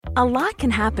A lot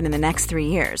can happen in the next 3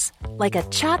 years. Like a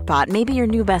chatbot may be your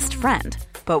new best friend.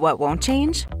 But what won't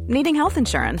change? Needing health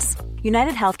insurance.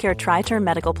 United Healthcare Tri-Term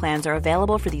Medical Plans are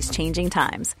available for these changing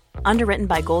times. Underwritten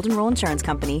by Golden Rule Insurance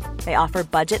Company, they offer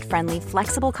budget-friendly,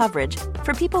 flexible coverage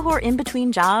for people who are in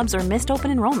between jobs or missed open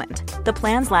enrollment. The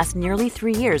plans last nearly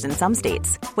 3 years in some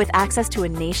states, with access to a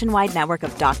nationwide network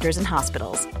of doctors and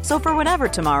hospitals. So for whatever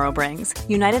tomorrow brings,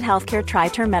 United Healthcare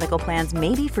Tri-Term Medical Plans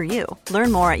may be for you.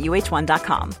 Learn more at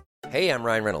uh1.com. Hey, I'm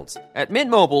Ryan Reynolds. At Mint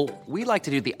Mobile, we like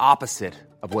to do the opposite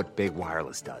of what Big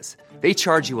Wireless does. They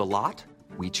charge you a lot.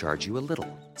 We charge you a little.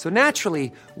 So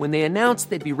naturally, when they announced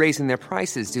they'd be raising their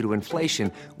prices due to inflation,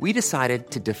 we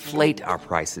decided to deflate our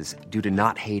prices due to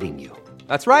not hating you.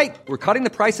 That's right. We're cutting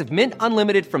the price of Mint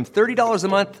Unlimited from $30 a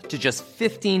month to just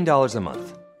 $15 a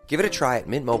month. Give it a try at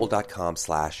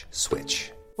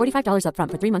mintmobile.com/switch. $45 up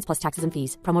front for 3 months plus taxes and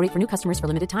fees. Promo rate for new customers for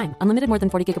limited time. Unlimited more than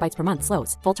 40 gigabytes per month.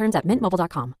 Slows full terms at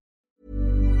mintmobile.com.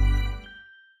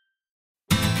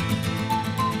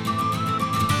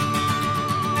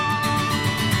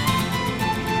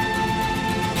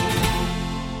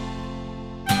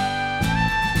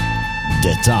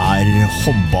 Dette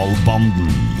Håndballbanden,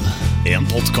 en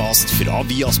podcast fra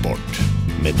Viasport,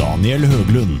 med Daniel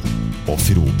Høglund og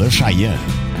Frode Skeie.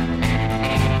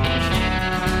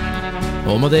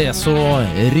 Og med det så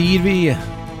rir vi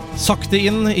sakte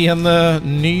inn I en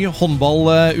ny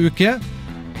håndballuke.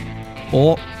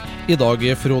 Og I dag,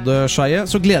 Frode Skeie,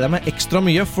 så gleder jeg meg ekstra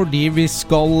mye fordi vi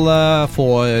skal få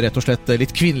rett og slett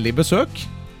litt kvinnelig besøk.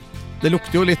 Det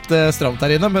lukter jo litt stramt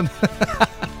her inne, men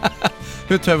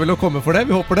hun tør vel å komme for det,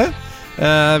 vi håper det.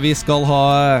 Vi skal ha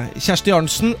Kjersti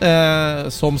Arntzen,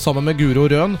 som sammen med Guro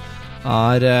Røen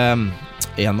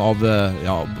en av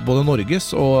både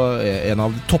Norges og en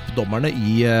av toppdommerne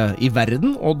I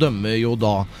verden, og dømmer jo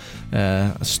da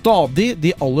stadig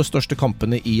de aller største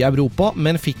kampene I Europa,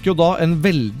 men fikk jo da en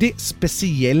veldig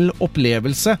spesiell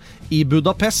opplevelse I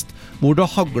Budapest, hvor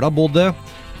det hagla både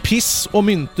piss og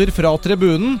mynter fra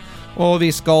tribunen, og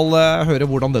vi skal høre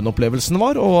hvordan den opplevelsen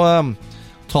var, og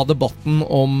ta debatten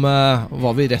om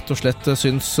hva vi rett og slett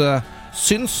syns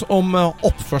om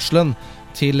oppførselen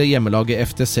til hjemmelaget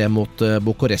FTC mot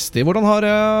Bucuresti. Hvordan har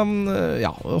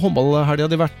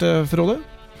håndballhelga di vært, Frode?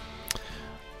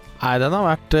 Nei, den har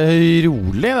vært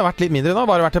rolig. Det har vært litt mindre nå,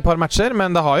 bare vært et par matcher,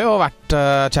 men det har jo vært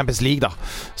Champions League da.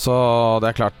 Så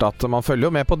det klart at man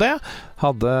følger jo med på det.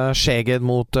 Hadde Szeged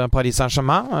mot Paris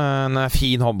Saint-Germain, en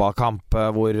fin håndballkamp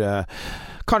hvor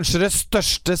kanskje det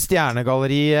største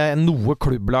stjernegalleriet noe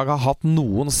klubblag har hatt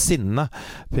noensinne.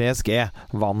 PSG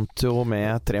vant jo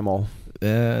med 3 mål.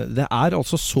 Det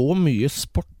altså så mye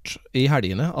sport I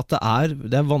helgene at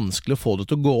det vanskelig å få det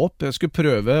til å gå opp. Jeg skulle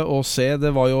prøve å se,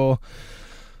 det var jo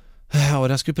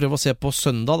jeg skulle prøve å se på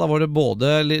søndag. Da var det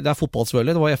det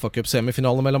fotballsvølet. Det var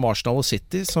FA-cup-semifinale mellom Arsenal og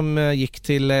City som gikk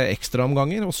til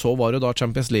ekstraomganger, og så var det da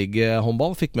Champions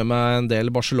League-håndball. Fikk med meg en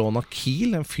del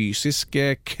Barcelona-Kiel, en fysisk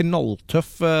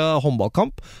knalltøff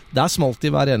håndballkamp. Der smalt de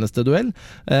hver eneste duell.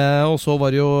 Og så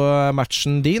var det jo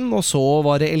matchen din, og så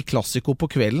var det El Clasico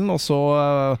på kvelden, og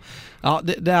så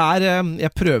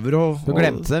jeg prøver å Du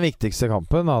glemte den viktigste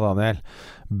kampen da, Daniel.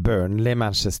 Burnley,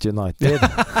 Manchester United.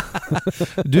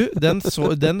 Den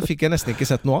fikk jeg nesten ikke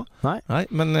sett noe av. Nei,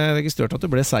 men jeg registrerte at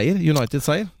det ble seier,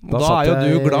 United-seier. Da jo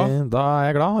du glad. Da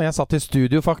jeg glad, og jeg satt I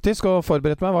studio faktisk og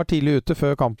forberedte meg, var tidlig ute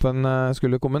før kampen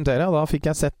skulle kommentere, og da fikk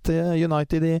jeg sett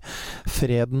United I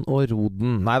freden og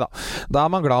roden. Neida,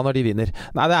 da man glad når de vinner.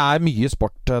 Nei, det mye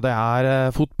sport. Det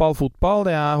fotball,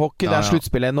 det hockey, det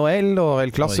sluttspill NHL, og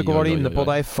El Clasico var de inne på,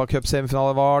 det FA Cup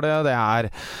semifinale var det,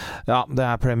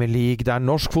 det Premier League, det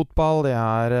norsk fotball,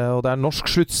 og det norsk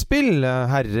sluttspill,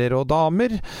 herrer og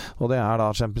damer, og det da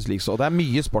Champions League, så det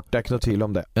mye sport, det ikke noe tvil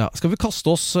om det. Ja, skal vi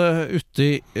kaste oss ut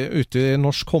I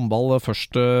norsk håndball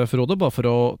først, Frode, bare for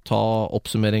å ta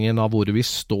oppsummeringen av hvor vi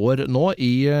står nå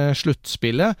I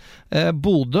sluttspillet.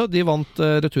 Bodø, de vant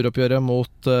returoppgjøret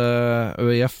mot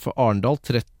ØIF Arendal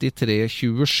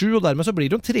 33-27, og dermed så blir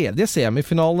det jo en tredje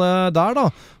semifinale der da,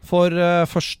 for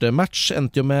første match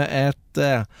endte jo med et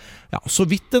så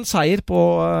vidt en seier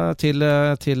til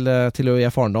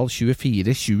ØIF Arendal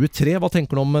 24-23. Hva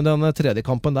tenker du om den tredje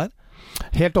kampen der?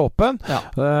 Helt åpen.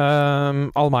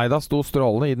 Almeida sto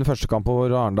strålende I den første kampen hvor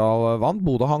Arendal vant.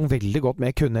 Bodø hang veldig godt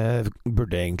med,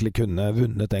 burde egentlig kunne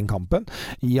vunnet den kampen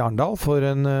I Arendal for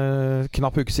en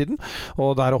knapp uke siden.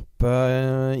 Og der oppe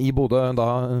I Bodø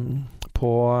da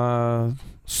på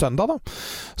søndag da,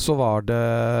 så var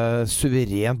det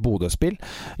suverent Bodø-spill.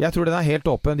 Jeg tror den er helt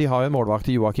åpen. De har jo en målvakt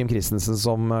i Joakim Christensen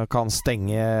som kan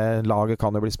stenge laget,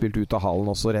 kan jo bli spilt ut av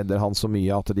hallen, og så redder han så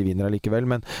mye at de vinner allikevel.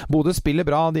 Men Bodø spiller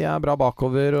bra, de er bra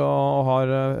bakover og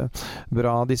har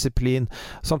bra disiplin.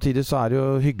 Samtidig så er det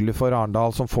jo hyggelig for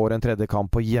Arendal som får en tredje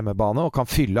kamp på hjemmebane og kan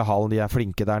fylle hallen. De er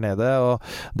flinke der nede, og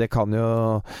det kan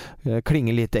jo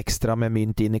klinge litt ekstra med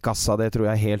mynt inn i kassa. Det tror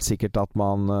jeg helt sikkert at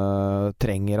man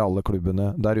trenger alle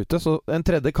klubbene der ute. Så en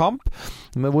tredje kamp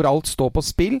hvor alt står på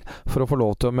spill for å få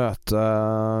lov til å møte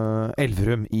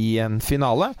Elverum i en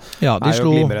finale, ja, er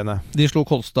jo glimrende. De slo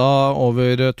Kolstad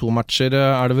over 2 matcher,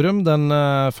 Elverum. Den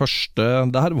første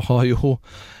der var jo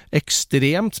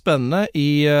ekstremt spennende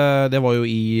det var jo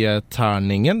i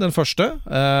terningen, den første.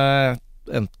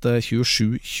 Endte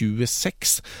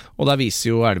 27-26, og der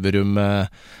viser jo Elverum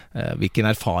hvilken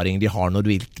erfaring de har når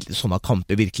sånne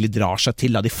kamper virkelig drar seg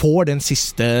til. De får den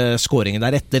siste skåringen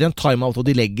der etter en timeout, og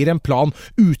de legger en plan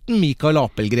uten Mikael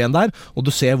Apelgren der, og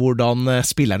du ser hvordan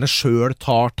spillerne selv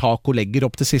tar tak og legger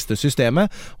opp til siste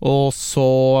systemet. Og så,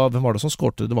 hvem var det som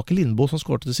skårte? Det var ikke Lindbo som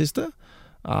skårte det siste?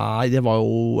 Nei, det var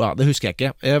jo det husker jeg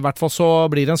ikke. I hvert fall så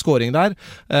blir det en scoring der,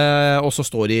 og så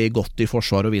står de godt i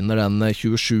forsvar og vinner den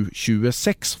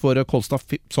 27-26 for Kolstad,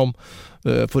 som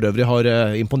for øvrig har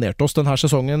imponert oss denne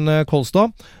sesongen.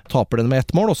 Kolstad taper den med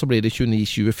 1 mål, og så blir det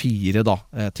 29-24 da,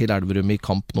 til Elverum i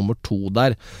kamp nummer 2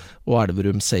 der, og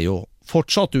Elverum ser jo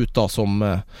fortsatt ut da som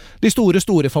de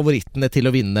store favorittene til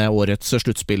å vinne årets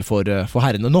sluttspill for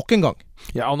herrene nok en gang.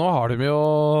 Ja, og nå har de jo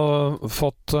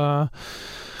fått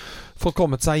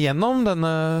kommet seg gjennom denne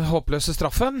håpløse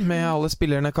straffen med alle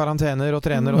spillerne, karantener og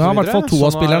trener og så videre. Ja, i hvert fall 2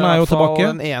 av spillerne er jo tilbake.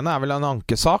 Den ene er vel en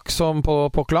ankesak som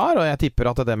på klar, og jeg tipper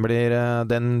at den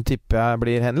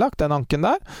blir henlagt, den anken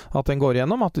der, at den går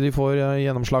gjennom, at de får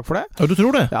gjennomslag for det. Ja, du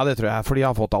tror det? Ja, det tror jeg, for de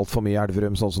har fått alt for mye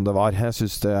Elverum sånn som det var. Jeg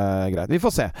synes det er greit. Vi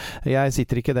får se. Jeg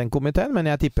sitter ikke i den komiteen, men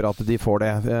jeg tipper at de får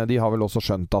det. De har vel også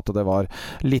skjønt at det var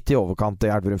litt i overkant det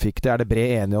Elverum fikk. Det er det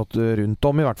bred enighet rundt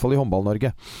om, i hvert fall i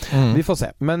Håndball-Norge. Vi får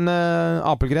se. Men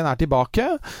Apelgren er tilbake,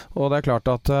 og det er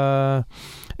klart at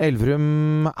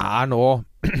Elverum er nå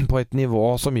på et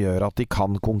nivå som gjør at de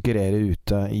kan konkurrere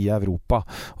ute i Europa.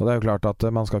 Og det er jo klart at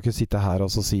man skal ikke sitte her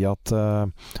og så si at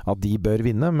de bør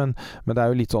vinne, men det er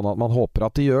jo litt sånn at man håper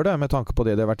at de gjør det, med tanke på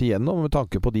det de har vært igjennom, med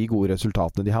tanke på de gode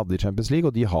resultatene de hadde i Champions League,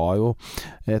 og de har jo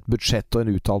et budsjett og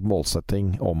en uttalt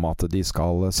målsetting om at de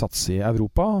skal satse i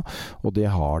Europa, og det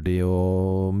har de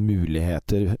jo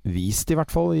muligheter vist, i hvert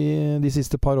fall i de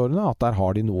siste par årene, at der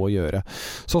har de noe å gjøre.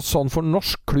 Så sånn for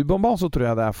norsk klubbhåndball så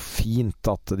tror jeg det er fint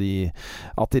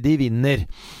at de vinner,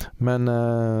 men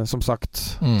som sagt,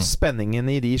 spenningen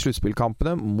i de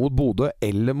sluttspillkampene mot Bodø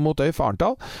eller mot ØIF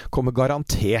Arendal kommer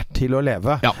garantert til å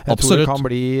leve. Ja, jeg tror det kan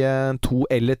bli 2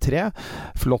 eller 3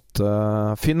 flotte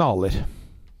finaler.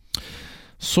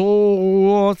 Så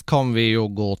kan vi jo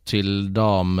gå til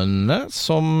damene,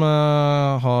 som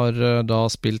har da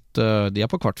spilt, de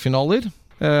er på kvartfinaler.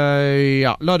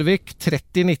 Ja, Larvik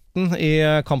 30-19 i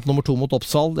kamp nummer 2 mot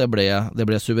Oppsal. Det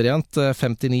ble suverent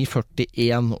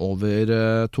 59-41 over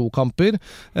 2 kamper.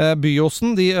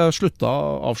 Byåsen, de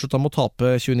avslutta med å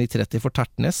tape 29-30 for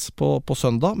Tertnes på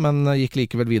søndag, men gikk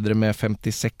likevel videre med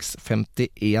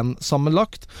 56-51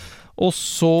 sammenlagt. Og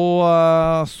så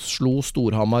slo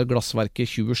Storhamar Glassverket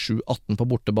 27-18 på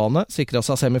bortebane, sikret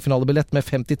seg semifinalebillett med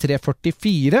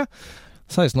 53-44.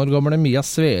 16 år gamle Mia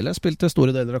Svele spilte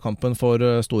store deler av kampen for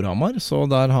Storhamar, så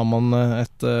der har man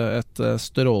et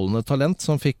strålende talent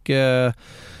som fikk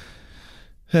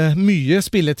mye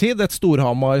spilletid. Et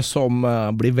Storhamar som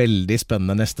blir veldig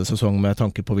spennende neste sesong med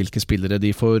tanke på hvilke spillere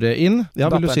de får inn. Ja,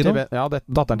 vil du si noe?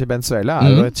 Datteren til Bent Svele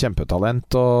er jo et kjempetalent,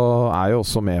 og er jo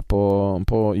også med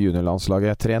på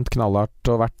juniorlandslaget. Trent knallhardt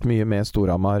og vært mye med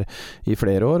Storhamar i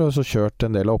flere år, og så kjørt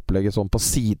en del av opplegget sånn på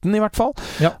siden i hvert fall.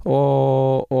 Ja.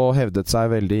 Og hevdet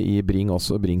seg veldig i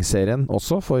Bring-serien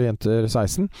også, for jenter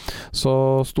 16. Så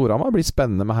Storhamar blir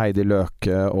spennende med Heidi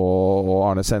Løke og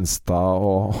Arne Senstad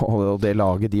og det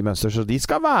laget de mønster, så de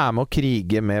skal være med å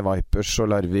krige med Vipers og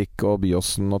Larvik og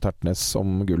Byåsen og Tertnes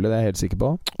om gullet, det er jeg helt sikker på.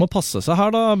 Må passe seg her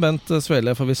da, Bent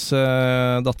Svele, for hvis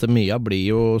datter Mia blir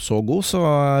jo så god, så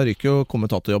ryker jo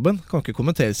kommentatorjobben. Kan ikke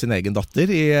kommentere sin egen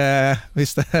datter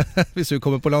hvis hun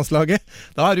kommer på landslaget.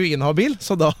 Da er hun inhabil,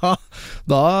 så det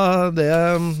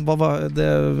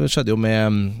skjedde jo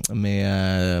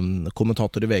med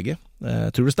kommentator i VG.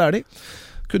 Tror du det er de?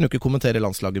 Kunne jo ikke kommentere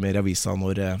landslaget mer i avisa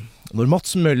når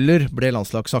Mats Møller ble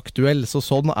landslagsaktuell, så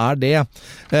sånn er det.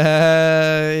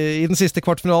 I den siste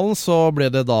kvartfinalen så ble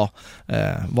det da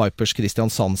Vipers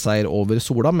Kristiansand-seier over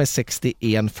Sola med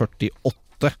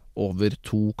 61-48 over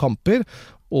 2 kamper.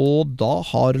 og da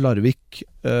har Larvik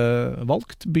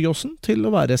valgt Byåsen til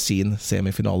å være sin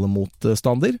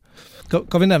semifinale-motstander.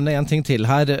 Kan vi nevne en ting til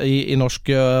her i norsk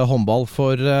håndball,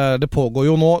 for det pågår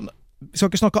jo nå. Vi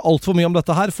skal ikke snakke alt for mye om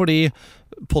dette her, fordi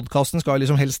podcasten skal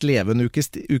liksom helst leve en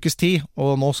ukes tid,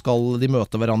 og nå skal de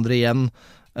møte hverandre igjen.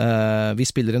 Vi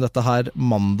spiller inn dette her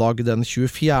mandag den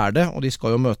 24., og de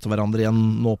skal jo møte hverandre igjen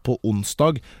nå på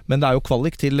onsdag, men det er jo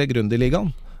kvalik til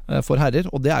Grundig-ligaen for herrer,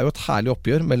 og det er jo et herlig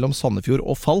oppgjør mellom Sandefjord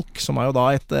og Falk, som er jo da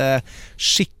et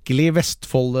skikkelig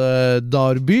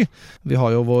Vestfold-derby. Vi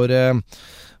har jo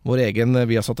vår egen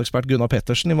Viasat-ekspert Gunnar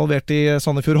Pettersen involvert i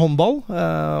Sandefjord håndball,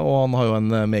 og han har jo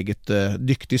en meget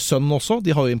dyktig sønn også.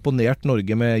 De har jo imponert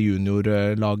Norge med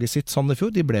juniorlaget sitt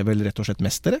Sandefjord. De ble vel rett og slett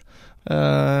mestere.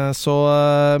 Så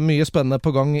mye spennende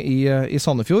på gang i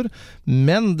Sandefjord,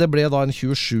 men det ble da en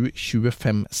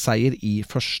 27-25 seier i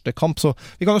første kamp, så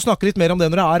vi kan jo snakke litt mer om det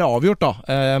når det er avgjort da,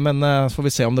 men så får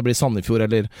vi se om det blir Sandefjord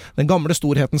eller den gamle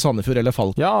storheten Sandefjord eller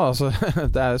Falk. Ja, altså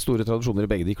det er store tradisjoner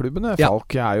i begge de klubbene.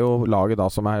 Falk er jo laget da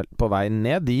som er på vei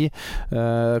ned. De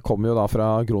kommer jo da fra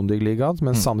Grundig-ligaen,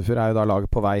 men Sandefjord er jo da laget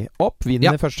på vei opp.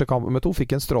 Vinner første kamp med 2,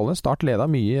 fikk en strålende start, leda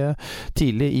mye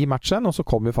tidlig i matchen, og så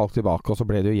kom jo Falk tilbake, og så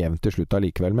ble det jo jevnt til slutt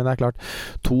allikevel. Men det er klart,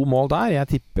 2 mål der. Jeg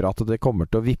tipper at det kommer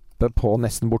til å vippe på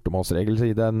nesten bortemålsregel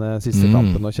i den siste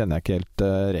kampen. Nå kjenner jeg ikke helt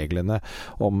reglene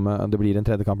om det blir en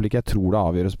tredje kamp eller ikke. Jeg tror det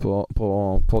avgjøres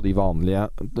på de vanlige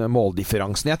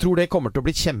måldifferensene. Jeg tror det kommer til å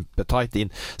bli kjempetight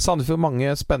inn. Sandefjord, mange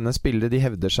spennende spillere, de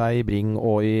hevder seg i Bring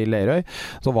og i Lerøy.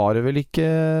 Så var det vel ikke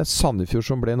Sandefjord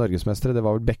som ble norgesmestere, det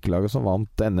var vel Bekkelaget som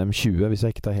vant NM 20, hvis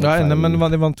jeg ikke tar helt feil. Ja, men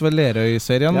de vant vel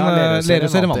Lerøy-serien? Ja,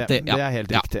 Lerøy-serien vant de. Det er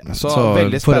helt riktig. Så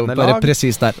veldig spennende lag. For å være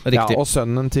presis der, riktig. Ja, og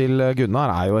sønnen til Gunnar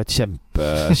er jo et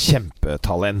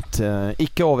kjempetalent.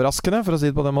 Ikke overraskende, for å si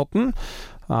det på den måten.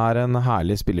 Er en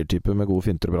herlig spillertype med gode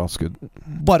finter og bra skudd.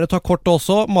 Bare ta kort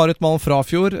også, Marit Malm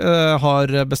Frafjord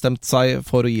har bestemt seg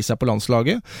for å gi seg på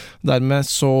landslaget. Dermed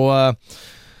så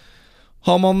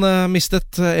har man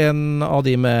mistet en av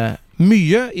de med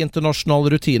mye internasjonal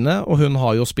rutine, og hun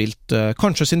har jo spilt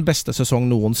kanskje sin beste sesong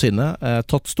noensinne,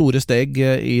 tatt store steg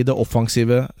i det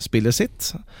offensive spillet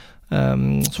sitt.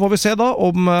 Så får vi se da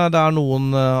om det er noen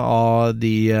av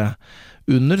de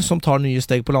under som tar nye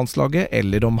steg på landslaget,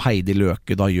 eller om Heidi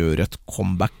Løke da gjør et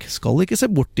comeback. Skal ikke se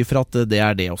bort ifra at det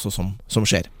er det også som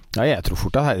skjer. Ja, jeg tror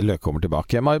fort at Heidi Løke kommer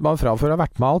tilbake. Man framfor har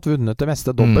vært med alt, vunnet det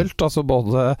meste dobbelt, altså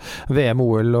både VM,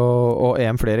 OL og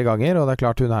EM flere ganger, og det er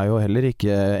klart hun er jo heller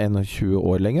ikke 21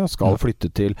 år lenger, og skal flytte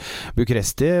til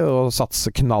Bucuresti og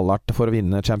satse knallhardt for å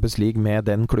vinne Champions League med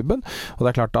den klubben, og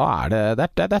det er klart da det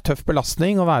er tøff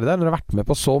belastning å være der når du har vært med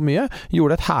på så mye.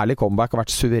 Gjorde et herlig comeback og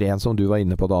vært suveren, som du var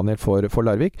inne på, Daniel, for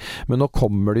Larvik, men nå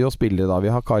kommer det jo spillere da.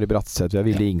 Vi har Kari Bratseth, vi har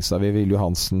Ville Ingstad, vi har Ville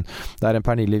Johansen, det er en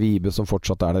Pernille Vibe som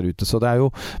fortsatt er der ute, så det er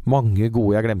jo mange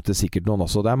gode, jeg glemte sikkert noen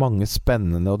også. Det er mange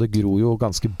spennende, og det gror jo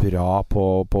ganske bra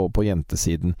på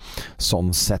jentesiden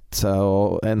sånn sett.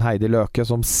 Og en Heidi Løke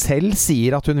som selv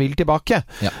sier at hun vil tilbake.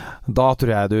 Da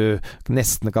tror jeg du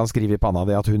nesten kan skrive i panna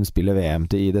di at hun spiller VM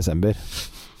i desember.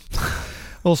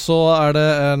 Og så er det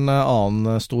en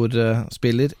annen stor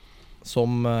spiller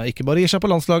som ikke bare gir seg på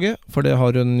landslaget, for det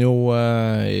har hun jo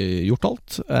gjort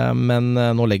alt, men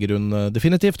nå legger hun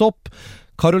definitivt opp.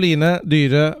 Caroline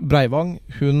Dyhre Breivang,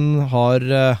 hun har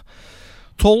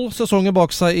 12 sesonger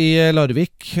bak seg i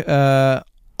Larvik,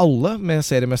 alle med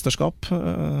seriemesterskap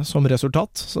som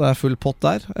resultat, så det er full pott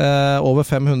der. Over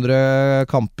 500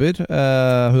 kamper,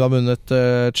 hun har vunnet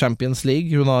Champions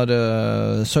League, hun har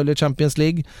sølv i Champions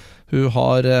League, hun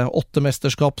har 8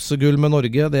 mesterskapsgull med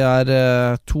Norge, det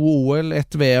er 2 OL,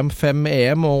 1 VM, 5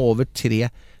 EM og over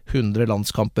 300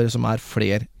 landskamper, som er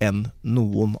flere enn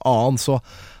noen annen, så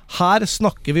her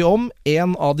snakker vi om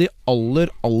en av de aller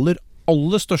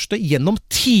største gjennom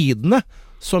tidene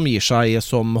som gir seg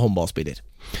som håndballspiller.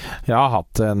 Jeg har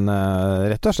hatt en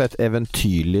rett og slett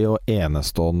eventyrlig og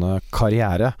enestående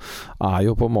karriere. Er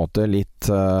jo på en måte litt,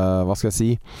 hva skal jeg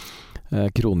si,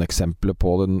 kroneksempler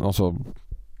på den, altså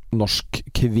norsk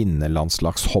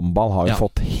kvinnelandslagshåndball har jo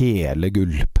fått hele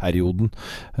gullperioden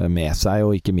med seg,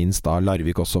 og ikke minst da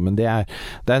Larvik også, men det er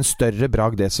en større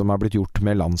bragd det som har blitt gjort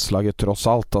med landslaget tross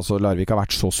alt. Altså Larvik har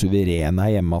vært så suverene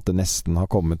her hjemme at det nesten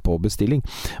har kommet på bestilling,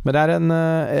 men det er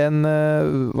en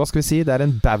hva skal vi si, det er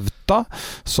en bauta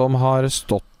som har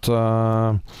stått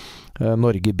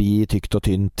Norge bi tykt og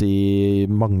tynt i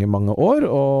mange år,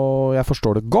 og jeg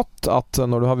forstår det godt at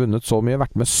når du har vunnet så mye,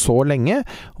 vært med så lenge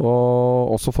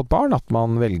og også fått barn, at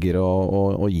man velger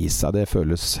å gi seg. Det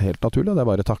føles helt naturlig, og det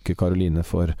er bare å takke Caroline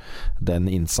for den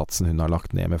innsatsen hun har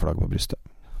lagt ned med flagget på brystet.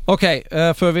 Ok,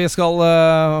 før vi skal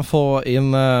få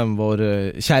inn vår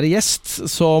kjære gjest,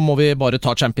 så må vi bare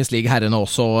ta Champions League-herrene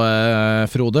også,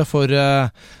 Frode, for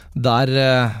der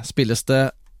spilles det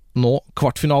nå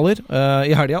kvartfinaler.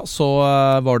 I helga så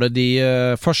var det de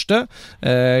første.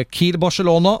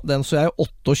 Kiel-Barcelona, den så jeg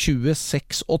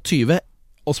 28-26,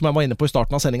 og som jeg var inne på i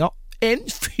starten av sendinga, en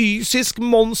fysisk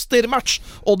monstermatch,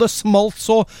 og det smalt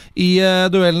så i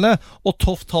duellene. Og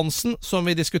Toft Hansen, som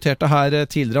vi diskuterte her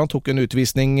tidligere, han tok en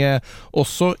utvisning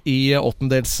også i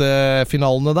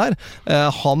åttendelsfinalene der.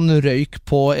 Han røyk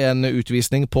på en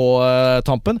utvisning på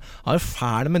tampen. Han er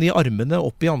fæl med de armene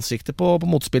opp i ansiktet på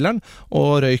motspilleren,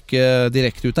 og røyk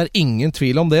direkte ut der. Ingen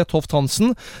tvil om det, Toft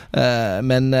Hansen.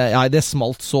 Men ja, det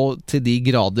smalt så til de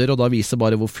grader, og da viser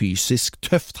bare hvor fysisk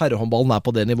tøft herrehåndballen er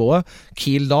på det nivået.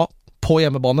 Kiel da på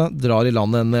hjemmebane drar i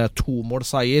land en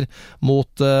 2-målseier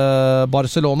mot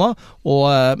Barcelona,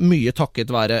 og mye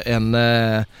takket være en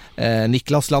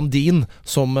Niklas Landin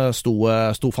som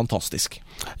sto fantastisk.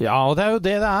 Ja, og det er jo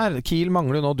det er. Kiel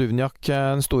mangler nå Duvniak,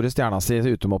 den store stjerna si,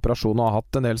 ute med operasjon, og har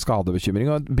hatt en del skadebekymring,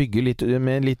 og bygger litt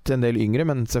med en del yngre,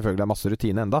 men selvfølgelig er masse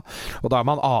rutine enda. Og da er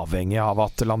man avhengig av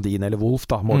at Landin eller Wolf,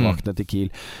 da, målvaktene til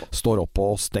Kiel, står opp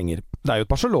og stenger. Det er jo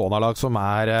et Barcelona-lag som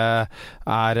er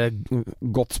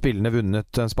godt spillende, vunnet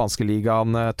den spanske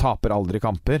ligaen, taper aldri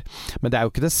kamper, men det er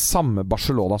jo ikke det samme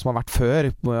Barcelona som har vært før.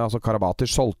 Altså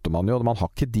Karabatic solgte man jo, og man har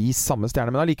ikke de samme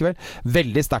stjernene, men allikevel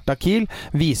veldig sterkt av Kiel,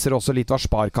 viser også litt hva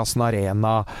Sparkassen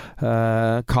Arena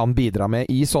kan bidra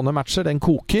med i sånne matcher. Den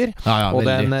koker, og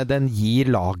den gir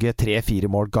laget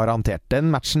 3-4 mål garantert. Den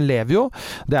matchen lever jo.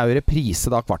 Det er jo reprise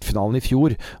da kvartfinalen i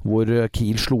fjor, hvor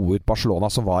Kiel slo ut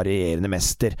Barcelona, som var regjerende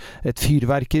mester. Et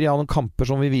fyrverker i alle kamper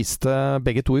som vi viste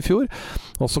begge to i fjor,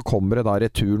 og så kommer det da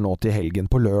retur nå til helgen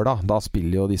på lørdag. Da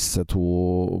spiller jo disse to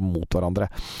mot hverandre.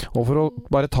 Og for å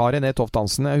bare ta René Toft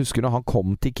Hansen, jeg husker når han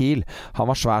kom til Kiel, han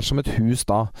var svær som et hus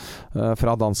da,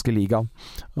 fra danske ligaen,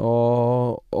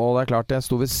 og det er klart jeg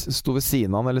sto ved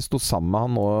siden av han, eller sto sammen med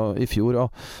han nå i fjor,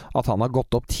 og at han har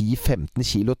gått opp 10-15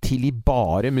 kilo til i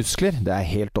bare muskler, det er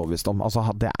helt overbevist om. Altså,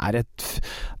 det er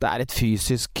et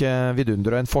fysisk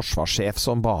vidunder og en forsvarssjef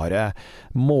som bare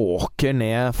måker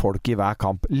ned folk i hver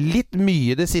kamp. Litt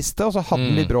mye det siste, og så hadde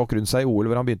han litt bråk rundt seg i OL,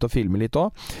 hvor han begynte å filme litt også.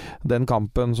 Den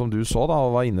kampen som du så da,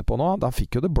 og var inne på nå, da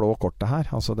fikk jo det blå kortet her.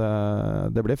 Altså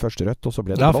det ble først rødt, og så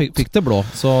ble det blått. Ja, fikk det blå.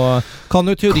 Så kan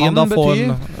jo teorien da få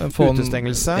en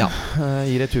utestengelse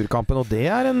i returkampen, og det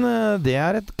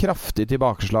er et kraftig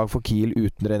tilbakeslag for Kiel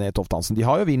uten René Toft Hansen. De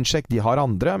har jo Vinsjek, de har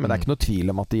andre, men det er ikke noe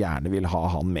tvil om at de gjerne vil ha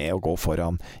han med og gå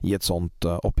foran i et sånt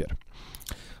oppgjør.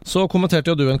 Så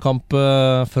kommenterte jo du en kamp,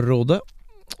 Frode,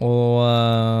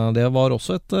 og det var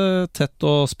også et tett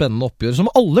og spennende oppgjør, som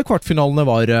alle kvartfinalene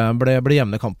ble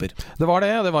jevne kamper. Det var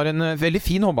en veldig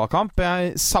fin håndballkamp.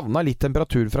 Jeg savnet litt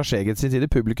temperatur fra Skjeget sin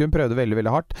side. Publikum prøvde veldig,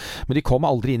 veldig hardt, men de kom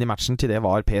aldri inn i matchen. Til det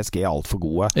var PSG alt for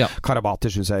gode.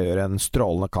 Karabatic synes jeg gjør en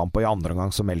strålende kamp, og i andre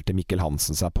omgang så meldte Mikkel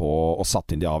Hansen seg på og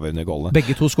satt inn de avgjørende goalene.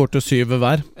 Begge to skårte 7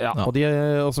 hver.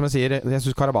 Og som jeg sier, jeg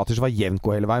synes Karabatic var jevnt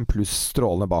god hele veien, pluss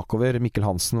strålende bakover. Mikkel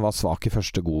Hansen var svak i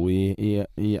første, god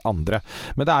i andre.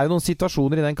 Men det er jo noen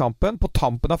situasjoner i den kampen. På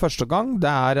tampen av første gang,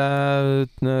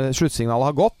 sluttsignalet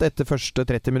har gått etter første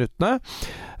 30 minuttene.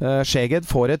 Skjeget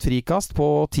får et frikast på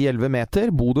 10-11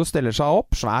 meter. Bodo steller seg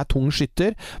opp, svær, tung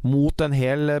skytter, mot en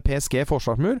hel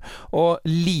PSG-forsvarsmur, og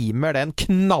limer den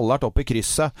knallhardt opp i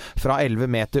krysset fra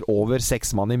 11 meter over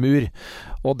 6 mann i mur.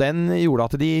 Og den gjorde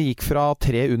at de gikk fra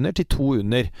 3 under til 2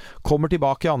 under. Kommer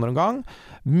tilbake i andre omgang.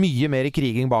 Mye mer i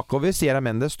kriging bakover. Sierra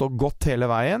Mendes står godt hele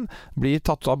veien, blir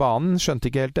tatt av banen, skjønte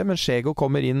ikke helt det, men Skjego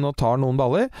kommer inn og tar noen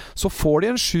baller. Så får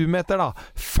de en 7 meter da,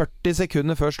 40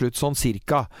 sekunder før slutt, sånn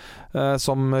cirka,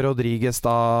 som Rodriguez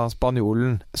da,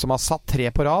 spanjolen, som har satt 3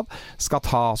 på rad, skal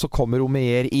ta. Så kommer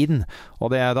Omeyer inn,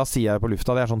 og da sier jeg på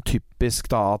lufta, det er sånn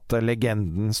typisk da, at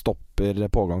legenden stopper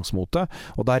pågangsmotet,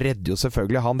 og da redder jo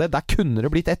selvfølgelig han det. Der kunne det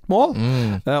blitt 1 mål,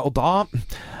 og da,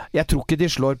 jeg tror ikke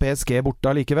de slår PSG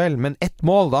borte likevel, men 1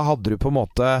 mål, da hadde du på en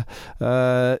måte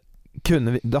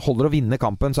det holder å vinne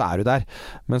kampen, så er du der.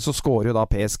 Men så skårer jo da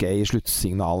PSG i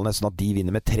sluttsignalene, sånn at de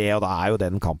vinner med 3, og da er jo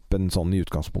den kampen sånn i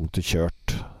utgangspunktet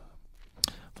kjørt.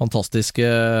 Fantastiske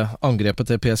angrepet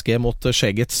til PSG mot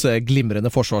Skjegets glimrende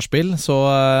forsvarsspill, så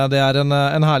det er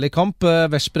en herlig kamp.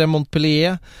 Veszprem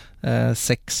Montpellier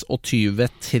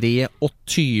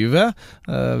 26-23.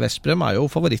 Veszprem jo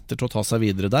favoritter til å ta seg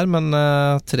videre der, men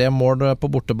 3 mål på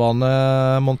bortebane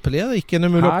Montpellier, ikke en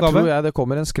umulig oppgave. Her tror jeg det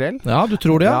kommer en skrell. Ja, du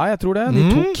tror det? Ja, jeg tror det. De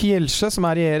tok Kielce, som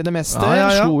regjerende mester,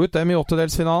 slo ut dem i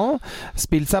 8-delsfinalen.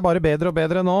 Spilt seg bare bedre og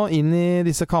bedre nå inn i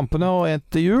disse kampene, og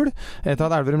etter jul, etter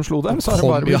at Elverum slo dem, så har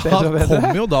det bare blitt bedre og bedre.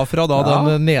 Kom jo da fra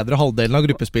den nedre halvdelen av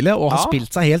gruppespillet, og har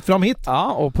spilt seg helt fram hit. Ja,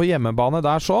 og på hjemmebane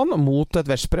der sånn, mot et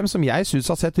Veszprem som jeg synes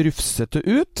har sett rufsete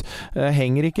ut,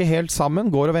 henger ikke helt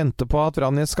sammen, går og venter på at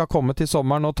Vranjes skal komme til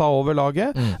sommeren og ta over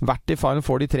laget. Vært i Final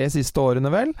Four de 3 siste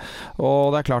årene vel, og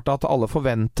det er klart at alle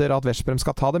forventer at Veszprem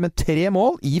skal ta det, men 3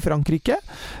 mål i Frankrike,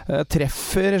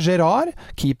 treffer Gerard,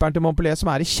 keeperen til Montpellier,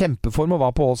 som i kjempeform og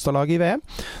var på All-Star-laget i VM,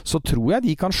 så tror jeg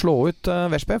de kan slå ut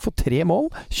Veszprem for 3 mål,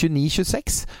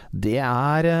 29-26. Det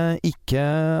ikke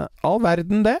all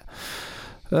verden det.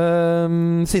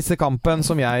 Siste kampen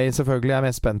som jeg selvfølgelig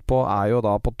mest spent på jo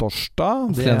da på torsdag.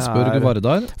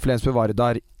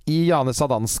 Flensburg-Vardar i Jane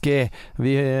Sadanski.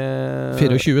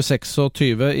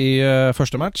 24-26 i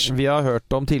første match. Vi har hørt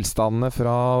om tilstandene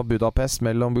fra Budapest,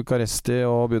 mellom Bukaresti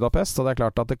og Budapest, og det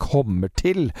klart at det kommer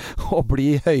til å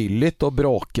bli høylytt og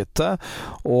bråkete,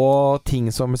 og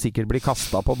ting som sikkert blir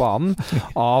kastet på banen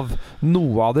av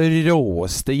noe av det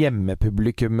råeste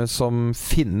hjemmepublikummet som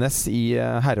finnes i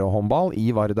herrehåndball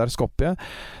i Vardar Skopje.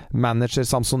 Manager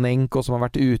Samsonenko som har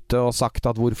vært ute og sagt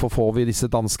at hvorfor får vi disse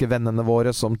danske vennene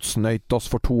våre som snøyt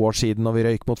oss for 2 år siden når vi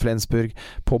røyk mot Flensburg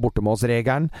på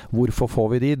bortemålsregelen. Hvorfor får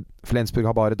vi de? Flensburg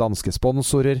har bare danske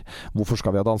sponsorer. Hvorfor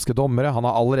skal vi ha danske dommere? Han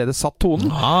har allerede satt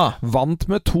tonen. Vant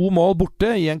med 2 mål borte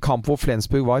i en kamp hvor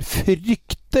Flensburg var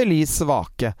fryktelig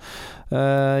svake.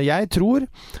 Jeg tror,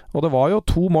 og det var jo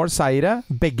 2 mål seire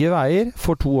begge veier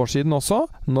for 2 år siden også,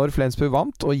 når Flensburg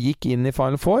vant og gikk inn i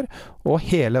Final Four, og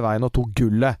hele veien og tok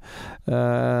gullet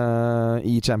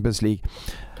i Champions League.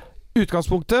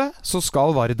 Utgangspunktet så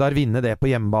skal Vardar vinne det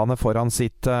på hjemmebane foran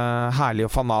sitt herlige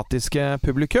og fanatiske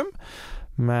publikum,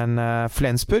 men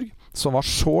Flensburg, som var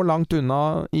så langt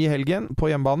unna i helgen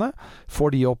på hjemmebane,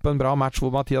 får de opp en bra match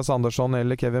hvor Mathias Andersson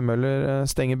eller Kevin Møller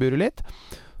stenger buret litt,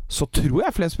 så tror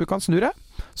jeg Flensburg kan snu det,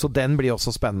 så den blir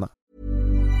også spennende.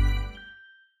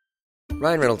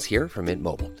 Ryan Reynolds here from Mint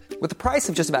Mobile. With the price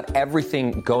of just about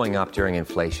everything going up during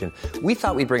inflation, we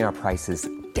thought we'd bring our prices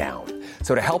down.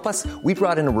 So to help us, we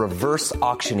brought in a reverse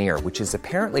auctioneer, which is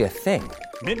apparently a thing.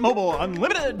 Mint Mobile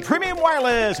Unlimited Premium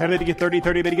Wireless. How to get 30,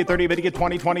 30, bit to get 30, bit to get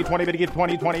 20, 20, 20, bit to get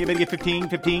 20, 20, bit to get 15,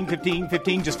 15, 15,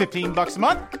 15, just $15 a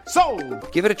month?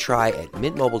 Sold! Give it a try at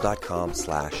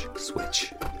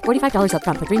mintmobile.com/switch. $45 up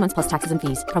front for 3 months plus taxes and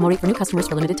fees. Promo rate for new customers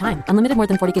for limited time. Unlimited more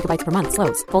than 40 gigabytes per month.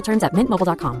 Slows full terms at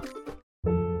mintmobile.com.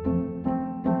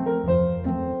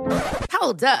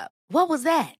 Hold up. What was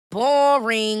that?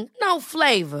 Boring. No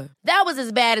flavor. That was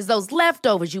as bad as those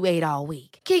leftovers you ate all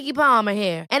week. Keke Palmer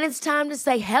here, and it's time to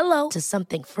say hello to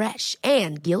something fresh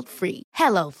and guilt-free.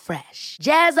 Hello Fresh.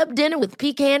 Jazz up dinner with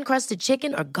pecan-crusted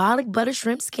chicken or garlic butter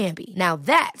shrimp scampi. Now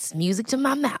that's music to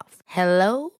my mouth.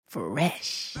 Hello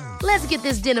Fresh. Let's get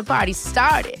this dinner party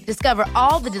started. Discover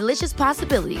all the delicious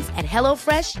possibilities at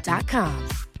HelloFresh.com.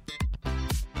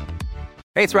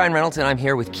 Hey, it's Ryan Reynolds, and I'm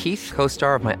here with Keith,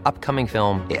 co-star of my upcoming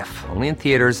film, If, only in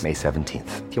theaters May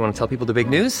 17th. Do you want to tell people the big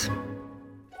news?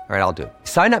 All right, I'll do it.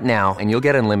 Sign up now and you'll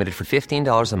get unlimited for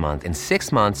 $15 a month and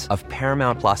 6 months of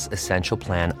Paramount Plus Essential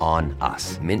Plan on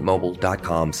us.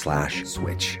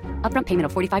 MintMobile.com/switch. Upfront payment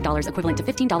of $45 equivalent to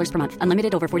 $15 per month.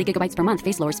 Unlimited over 40 gigabytes per month.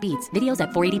 Face lower speeds. Videos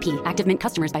at 480p. Active Mint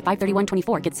customers by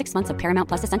 531.24 get 6 months of Paramount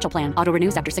Plus Essential Plan. Auto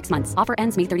renews after 6 months. Offer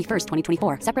ends May 31st,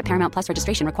 2024. Separate Paramount Plus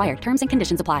registration required. Terms and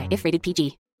conditions apply if rated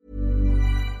PG.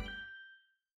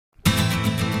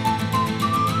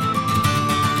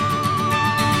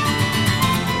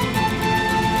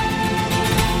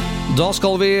 Da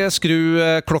skal vi skru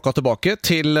klokka tilbake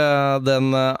til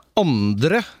den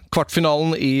andre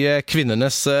kvartfinalen i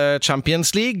kvinnenes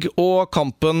Champions League og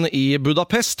kampen i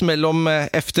Budapest mellom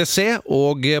FTC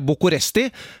og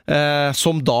Bucuresti,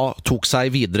 som da tok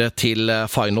seg videre til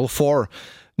Final Four.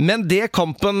 Men det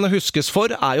kampen huskes for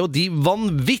jo de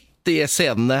vanvittige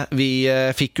scenene vi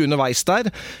fikk underveis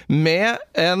der, med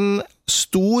en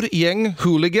stor gjeng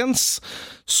hooligans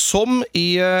som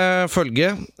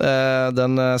ifølge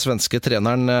den svenske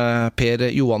treneren Per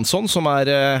Johansson, som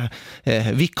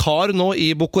vikar nå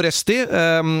i Bucuresti,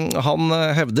 han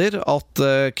hevder at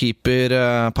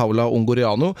keeper Paula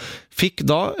Ungoriano fikk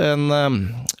da en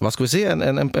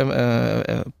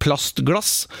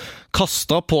plastglass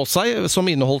kastet på seg, som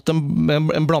inneholdt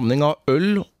en blanding av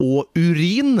øl og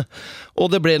urin,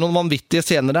 og det ble noen vanvittige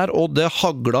scener der, og det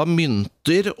hagla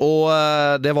mynter, og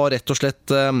det var rett og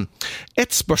slett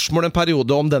et spørsmål en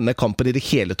periode om denne kampen i det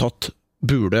hele tatt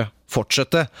burde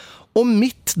fortsette. Og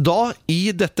midt da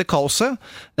i dette kaoset,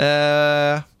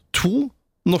 2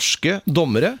 norske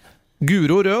dommere,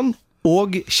 Guro Røen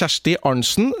og Kjersti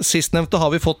Arntzen. Sistnevnte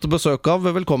har vi fått besøk av.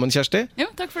 Velkommen, Kjersti. Jo,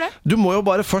 takk for det. Du må jo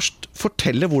bare først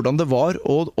fortelle hvordan det var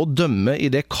å dømme i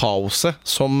det kaoset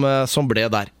som ble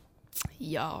der.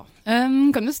 Ja,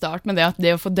 kan du starte med det at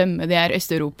det å få dømme de her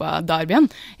Øst-Europa-derbyen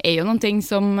jo noen ting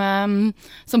som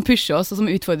pusher oss og som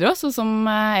utfordrer oss, og som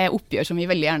oppgjør som vi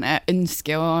veldig gjerne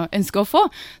ønsker å få.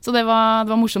 Så det var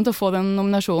morsomt å få den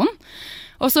nominasjonen.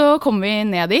 Og så kom vi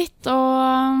ned dit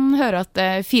og hører at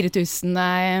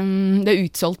 4000 det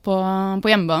utsolgt på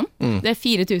hjemmebanen. Det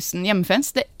 4000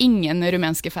 hjemmefans. Det ingen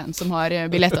rumenske fans som har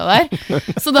billetter der.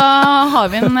 Så da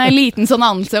har vi en liten sånn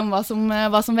anelse om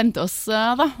hva som venter oss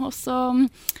da. Og så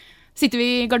sitter vi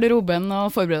i garderoben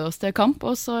og forbereder oss til kamp,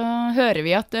 og så hører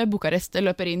vi at Bukarest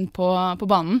løper inn på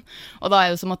banen. Og da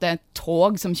det som at det et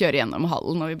tog som kjører gjennom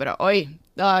hallen, og vi bare, oi,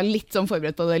 det var litt sånn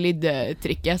forberedt på det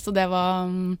lydtrykket, så det var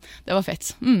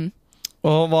fett.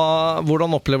 Og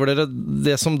hvordan opplever dere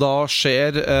det som da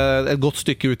skjer et godt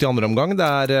stykke ut i andre omgang?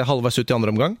 Det halvveis ut i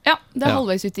andre omgang? Ja, det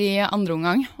halvveis ut i andre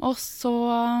omgang, og så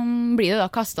blir det da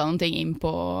kastet noen ting inn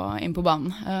på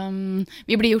banen.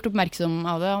 Vi blir gjort oppmerksom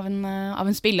av det av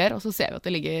en spiller, og så ser vi at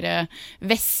det ligger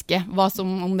væske,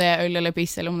 om det øl eller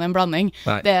piss, eller om det en blanding.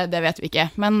 Det vet vi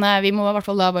ikke, men vi må i hvert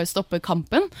fall da bare stoppe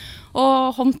kampen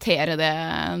og håndtere det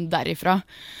derifra.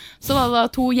 Så var det da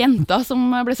 2 jenter som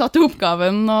ble satt til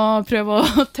oppgaven å prøve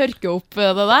å tørke opp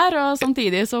det der, og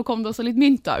samtidig så kom det også litt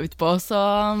mynter ut på, så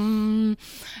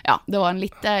ja, det var en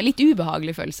litt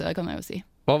ubehagelig følelse, kan jeg jo si.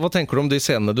 Hva tenker du om de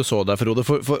scenene du så der, Frode?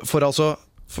 For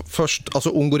først,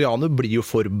 Ungoriano blir jo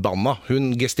forbanna.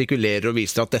 Hun gestikulerer og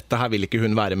viser at dette her vil ikke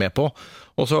hun være med på.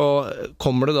 Og så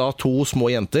kommer det da 2 små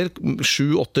jenter,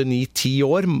 7, 8, 9, 10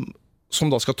 år,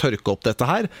 som da skal tørke opp dette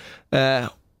her.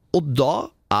 Og da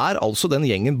altså den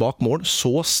gjengen bak mål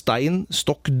så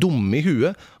stokk dumme i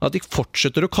huet at de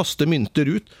fortsetter å kaste mynter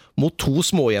ut mot 2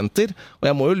 småjenter. Og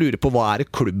jeg må jo lure på hva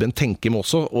det klubben tenker med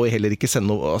også, og heller ikke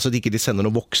de sender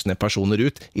noen voksne personer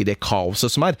ut i det kaoset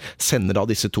som sender da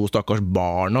disse 2 stakkars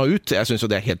barna ut. Jeg synes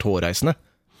jo det helt hårreisende.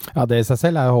 Ja, det i seg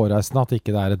selv jo hårreisende at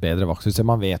ikke det et bedre vaktsystem.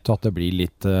 Man vet jo at det blir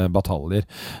litt bataljer.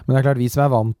 Men det klart, vi som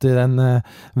vant til den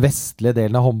vestlige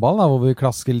delen av håndballen, hvor vi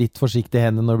klasker litt forsiktig i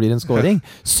hendene når det blir en scoring,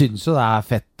 synes jo det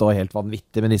fett og helt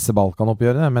vanvittig med disse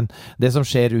Balkan-oppgjørene. Men det som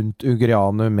skjer rundt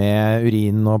Ungariano med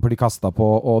urinen og blir kastet på,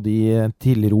 og de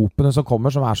tilropene som kommer,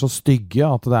 som så stygge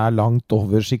at det langt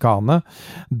over skikane,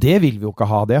 det vil vi jo ikke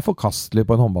ha. Det forkastelig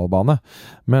på en håndballbane.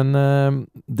 Men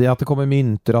det at det kommer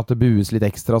mynter, at det bues litt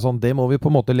ekstra og sånn, det må vi på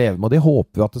en måte leve med, og det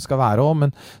håper vi at det skal være også,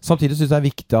 men samtidig synes jeg det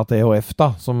viktig at EHF da,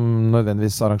 som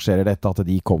nødvendigvis arrangerer dette, at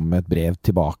de kommer med et brev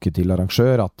tilbake til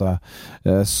arrangør, at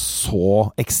så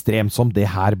ekstremt som det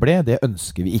her ble, det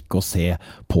ønsker vi ikke å se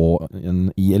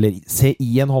se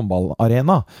i en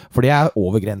håndballarena, for det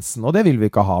over grensen, og det vil vi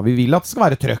ikke ha. Vi vil at det skal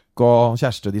være trøkk, og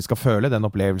Kjersti, de skal føle den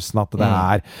opplevelsen at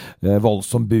det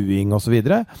voldsom buing og så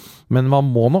videre, men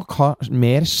man må nok ha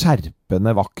mer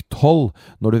skjerpende vakthold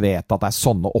når du vet at det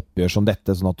sånne oppgjør som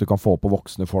dette, sånn at du kan få på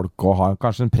voksne folk og ha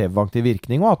kanskje en preventiv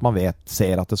virkning, og at man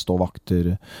ser at det står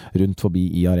vakter rundt forbi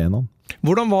i arenaen.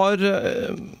 Hvordan var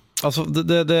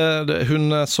hun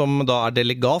som da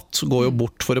delegat går jo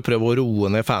bort for å prøve å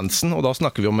roe ned fansen, og da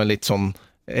snakker vi om en litt sånn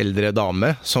eldre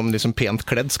dame som liksom pent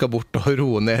kledd skal bort og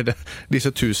roe ned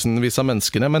disse tusenvis av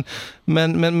menneskene,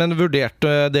 men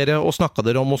vurderte dere og snakket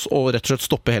dere om å rett og slett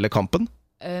stoppe hele kampen?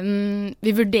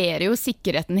 Vi vurderer jo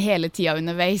sikkerheten hele tiden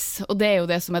underveis, og det jo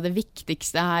det som det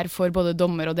viktigste her for både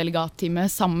dommer og delegatteamet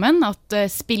sammen, at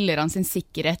spillerne sin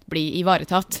sikkerhet blir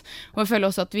ivaretatt. Og jeg føler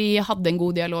også at vi hadde en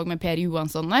god dialog med Per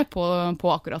Johansson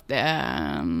på akkurat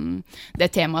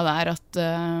det temaet der, at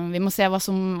vi må se hva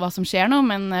som skjer nå,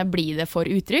 men blir det for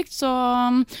utrygt, så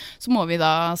må vi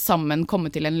da sammen komme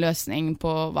til en løsning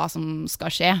på hva som skal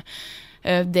skje.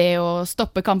 Det å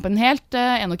stoppe kampen helt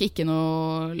nok ikke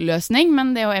noe løsning,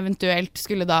 men det å eventuelt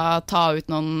skulle da ta ut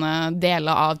noen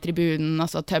deler av tribunen,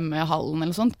 altså tømme hallen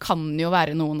eller sånt, kan jo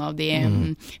være noen av de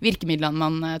virkemidlene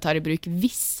man tar i bruk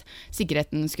hvis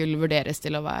sikkerheten skulle vurderes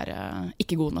til å være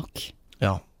ikke god nok.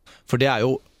 Ja, for det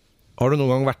jo Har du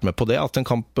noen gang vært med på det, at en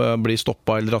kamp blir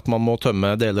stoppet, eller at man må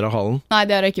tømme deler av hallen? Nei,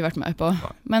 det har jeg ikke vært med på.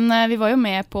 Men vi var jo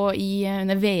med på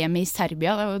under VM i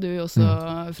Serbia, det var du også,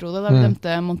 Frode, da vi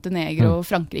dømte Montenegro og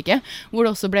Frankrike, hvor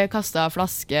det også ble kastet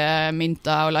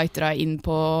flaskemynter og lightere inn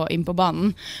på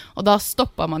banen. Og da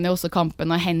stoppet man jo også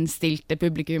kampen og henstilte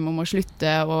publikum om å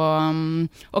slutte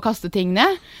å kaste ting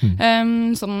ned.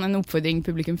 Sånn en oppfordring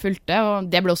publikum fulgte, og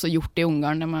det ble også gjort i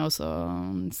Ungarn. Det må jeg også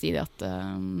si det at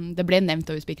det ble nevnt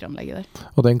over spikeranlegget der.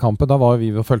 Og den kampen, da var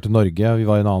vi og følte Norge, vi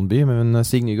var i en annen by, men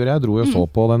Signe og jeg dro jo så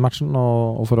på den matchen,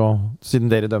 og siden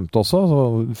dere dømte også, så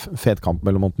fet kamp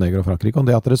mellom Montenegro og Frankrike, og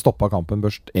det at dere stoppet kampen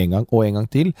først en gang og en gang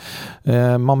til,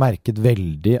 man merket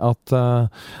veldig at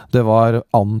det var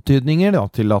antydninger da,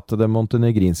 til at det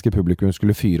montenegrinske publikum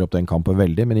skulle fyre opp den kampen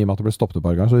veldig, men i og med at det ble stoppet et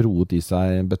par ganger, så roet de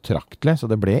seg betraktelig,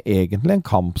 så det ble egentlig en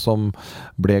kamp som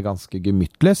ble ganske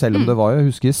gemyttlig, selv om det var, jeg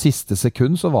husker i siste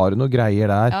sekund, så var det noe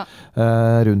greier der,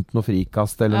 rundt noe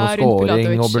frikast eller noe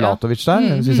scoring og Bulatovic der,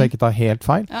 synes jeg ikke tar helt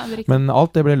feil. Men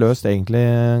alt det ble løst egentlig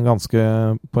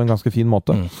på en ganske fin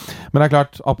måte. Men det er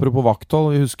klart, apropos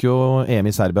vakthold, vi husker jo EM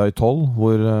i Serbia i 12,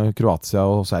 hvor Kroatia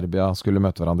og Serbia skulle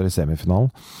møte hverandre i semifinalen.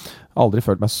 Aldri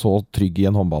følt meg så trygg i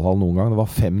en håndballhall noen gang. Det var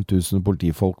 5000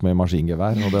 politifolk med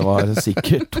maskingevær, og det var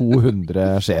sikkert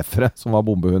 200 sjefere som var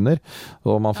bombehunder.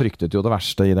 Og man fryktet jo det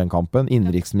verste i den kampen.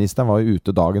 Innenriksministeren var jo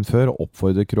ute dagen før og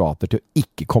oppfordret kroater til å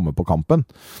ikke komme på kampen.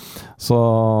 Så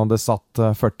det satt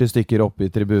 40 stykker oppe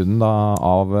i tribunen da,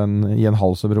 i en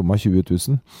hall som rommet 20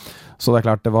 000. Så det er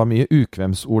klart det var mye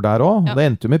ukvemsord der også. Det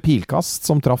endte jo med pilkast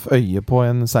som traff øyet på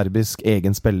en serbisk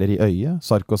egen spiller i øyet,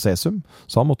 Sarko Sesum.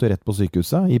 Så han måtte rett på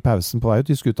sykehuset i pausen på vei ut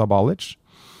i Skuta Balic.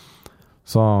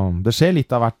 Så det skjer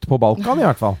litt av hvert på Balkan i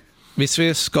hvert fall. Hvis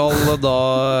vi skal da,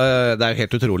 det er jo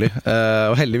helt utrolig,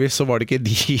 og heldigvis så var det ikke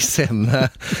de scenene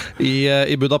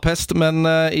i Budapest, men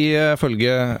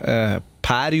ifølge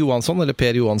Per Johansson, eller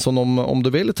Per Johansson om du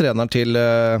vil, treneren til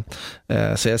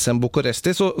CSM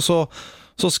Bucuresti,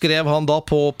 så skrev han da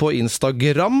på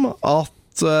Instagram at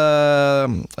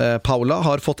Paula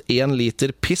har fått 1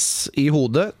 liter piss i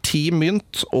hodet, 10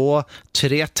 mynt og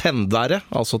 3 tendere,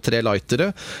 altså 3 lightere,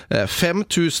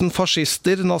 5000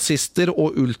 fascister, nazister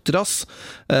og ultras,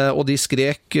 og de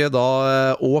skrek da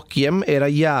åk hjem, era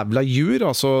jævla djur,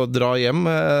 altså dra hjem,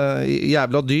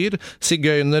 jævla dyr,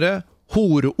 sigøynere,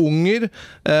 horeunger.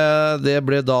 Det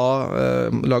ble da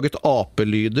laget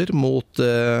apelyder mot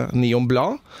Neon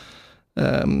Blad.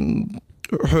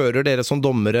 Hører dere som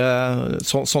dommere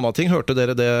sånne ting? Hørte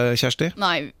dere det, Kjersti?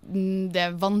 Nei, det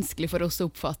er vanskelig for oss å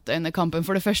oppfatte under kampen.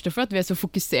 For det første for at vi er så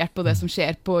fokusert på det som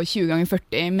skjer på 20 ganger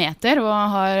 40 meter, og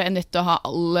er nødt til å ha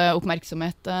all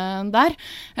oppmerksomhet der.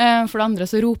 For det andre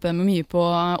så roper de mye på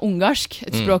ungarsk,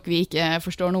 et språk vi ikke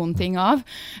forstår noen ting av.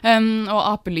 Og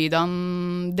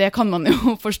apelydene, det kan man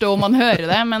jo forstå om man hører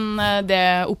det, men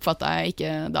det oppfatter jeg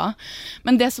ikke da.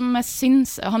 Men det som jeg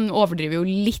synes, han overdriver jo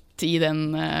litt i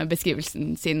den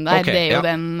beskrivelsen sin der. Okay, det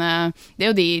er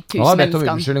jo de 1000 menneskene. Han har bedt om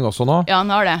unnskyldning også nå. Ja,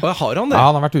 han har det. Har han det? Ja,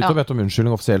 han har vært ute og bedt om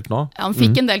unnskyldning offisielt nå. Ja, han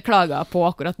fikk en del klager på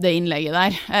akkurat det innlegget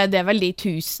der. Det er vel de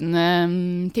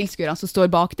 1000 tilskuerne som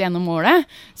står bak det ene målet,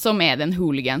 som er den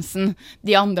hooligansen.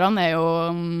 De andre er jo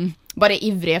bare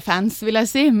ivrige fans, vil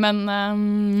jeg si, men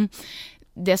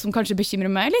det som kanskje bekymrer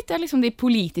meg litt, er liksom de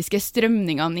politiske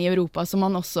strømningene i Europa, som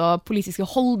man også, politiske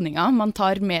holdninger, man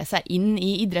tar med seg inn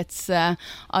i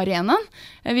idrettsarenaen.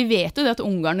 Vi vet jo det at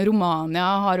Ungarn og Romania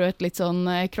har jo et litt sånn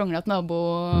kronglet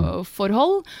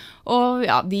naboforhold, og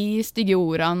ja, de stygge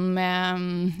ordene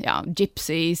med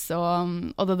gypsies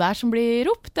og det der som blir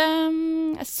ropt,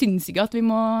 jeg synes ikke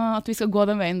at vi skal gå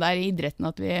den veien der i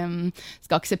idretten, at vi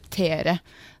skal akseptere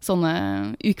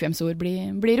sånne ukvemsord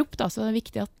blir ropt, da. Så det er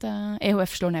viktig at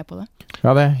EHF slår ned på det.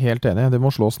 Ja, det er helt enig. Det må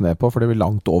slås ned på, for det blir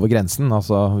langt over grensen.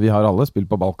 Altså, vi har alle spilt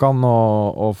på Balkan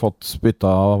og fått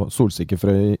spytta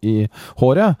solsikkefrø i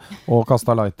håret, og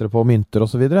kastet lightere på mynter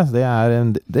og så videre.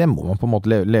 Det må man på en måte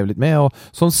leve litt med. Og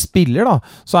som spiller da,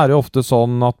 så er det jo ofte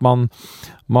sånn at man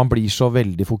blir så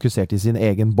veldig fokusert i sin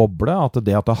egen boble, at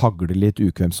det hagler litt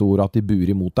ukvemsord, at de buer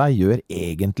imot deg, gjør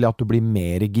egentlig at du blir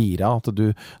mer gira, at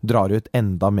du drar ut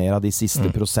enda mer av de siste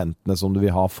prosentene som du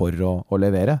vil ha for å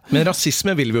levere. Men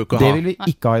rasisme vil vi jo ikke ha. Det vil vi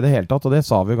ikke ha i det hele tatt, og det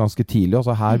sa vi jo ganske tidlig.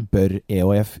 Altså her bør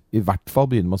EHF i hvert fall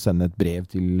begynne med å sende et brev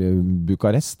til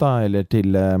Bukarest, da, eller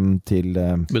til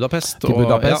Budapest. Til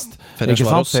Budapest, ikke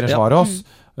sant? Ferencvaros.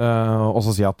 og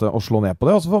så si at å slå ned på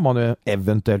det, og så får man jo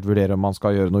eventuelt vurdere om man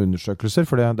skal gjøre noen undersøkelser,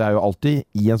 for det er jo alltid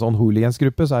i en sånn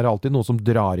hooligansgruppe, så er det alltid noen som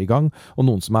drar i gang, og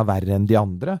noen som er verre enn de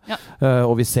andre.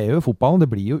 Og vi ser jo i fotballen,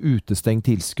 det blir jo utestengt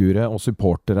tilskuere og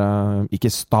supportere,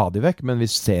 ikke stadig vekk, men vi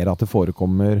ser at det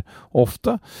forekommer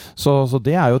ofte. Så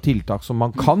det er jo tiltak som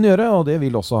man kan gjøre, og det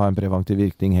vil også ha en preventiv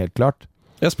virkning, helt klart.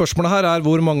 Ja, spørsmålet her er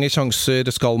hvor mange sjanser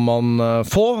skal man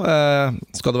få?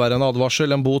 Skal det være en advarsel,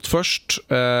 en bot først?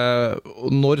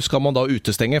 Når skal man da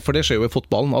utestenge? For det skjer jo i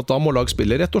fotballen, at da må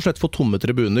lagspillere rett og slett få tomme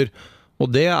tribuner.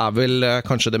 Og det er vel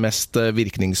kanskje det mest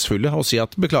virkningsfulle, å si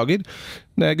at beklager,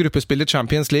 gruppespill i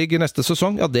Champions League i neste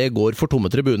sesong, ja det går for tomme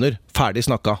tribuner. Ferdig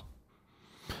snakka.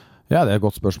 Ja, det er et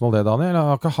godt spørsmål det, Daniel. Jeg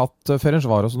har ikke hatt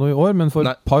Ferencvaros noe i år, men for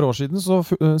et par år siden så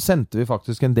sendte vi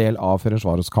faktisk en del av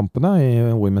Ferencvaros-kampene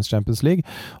i Women's Champions League,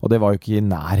 og det var jo ikke i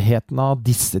nærheten av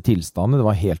disse tilstandene. Det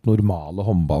var helt normale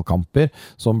håndballkamper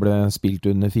som ble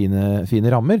spilt under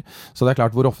fine rammer. Så det er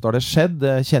klart, hvor ofte har det skjedd,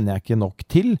 det kjenner jeg ikke nok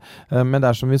til. Men det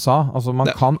er som vi sa, altså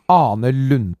man kan ane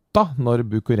lunta når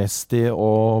Bucuresti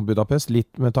og Budapest,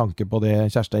 litt med tanke på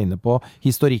det Kjersti er inne på,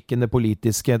 historikken, det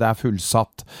politiske, det er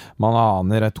fullsatt, man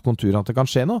aner et kontur at det kan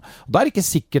skje noe. Da er det ikke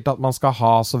sikkert at man skal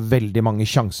ha så veldig mange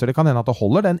sjanser. Det kan hende at det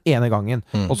holder den ene gangen,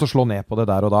 og så slå ned på det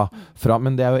der og da.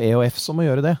 Men det er jo EHF som må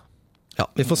gjøre det.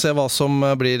 Ja, vi får se hva som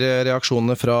blir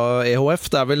reaksjonene fra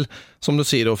EHF. Det er vel, som du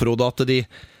sier, Frode, at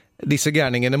disse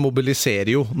gærningene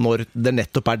mobiliserer jo når det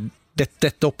nettopp er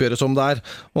dette oppgjøret som det er.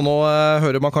 Og nå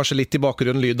hører man kanskje litt i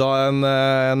bakgrunnen lyd av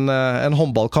en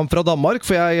håndballkamp fra Danmark,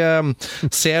 for jeg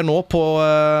ser nå på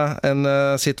en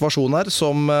situasjon her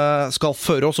som skal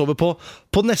føre oss over på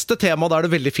neste tema. Da er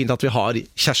det veldig fint at vi har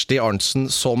Kjersti Arntzen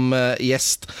som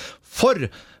gjest. For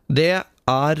det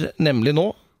er nemlig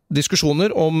nå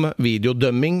diskusjoner om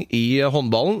videodømming i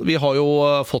håndballen. Vi har jo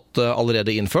fått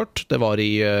allerede innført. Det var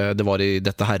i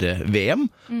dette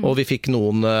herre-VM, og vi fikk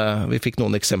noen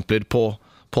eksempler på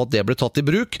at det ble tatt i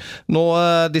bruk. Nå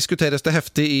diskuteres det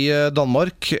heftig i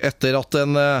Danmark etter at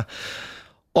en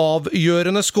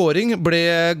avgjørende scoring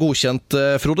ble godkjent,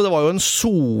 Frode. Det var jo en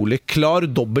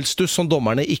soleklar dobbeltstuss som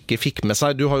dommerne ikke fikk med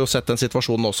seg. Du har jo sett den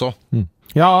situasjonen også.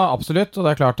 Ja, absolutt, og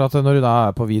det er klart at når du da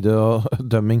er på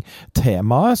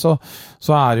videodømming-temaet, så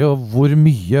er det jo hvor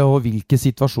mye og hvilke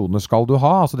situasjoner skal du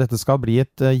ha. Altså dette skal bli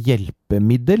et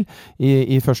hjelpemiddel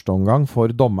i første omgang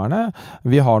for dommerne.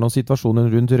 Vi har noen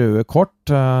situasjoner rundt røde kort,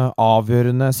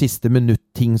 avgjørende siste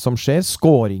minutt-ting som skjer,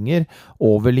 skåringer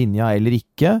over linja eller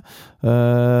ikke.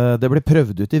 Det ble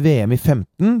prøvd ut i VM i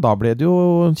 15, da ble det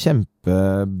jo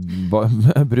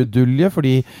kjempebrudulje,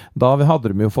 fordi da hadde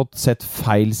de jo fått sett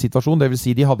feil situasjon, det vil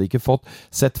si de hadde ikke fått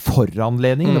sett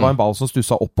foranledningen, det var en ball som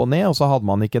stusset opp og ned, og så hadde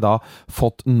man ikke da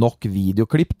fått nok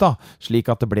videoklipp da,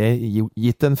 slik at det ble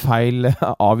gitt en feil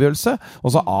avgjørelse, og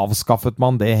så avskaffet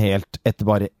man det helt etter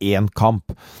bare én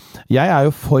kamp. Jeg er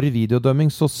jo for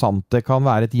videodømming så sant det kan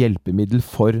være et hjelpemiddel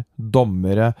for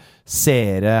dommere,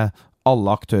 seere,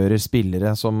 alle aktører,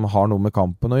 spillere som har noe med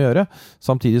kampen å gjøre.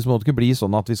 Samtidig så må det ikke bli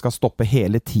sånn at vi skal stoppe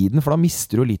hele tiden, for da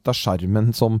mister du litt av skjermen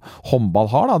som håndball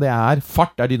har. Da. Det er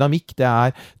fart, det er dynamikk, det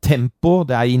er tempo,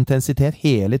 det er intensitet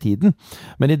hele tiden.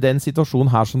 Men i den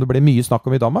situasjonen her som det ble mye snakk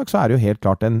om i Danmark, så er det jo helt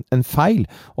klart en feil.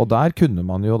 Og der kunne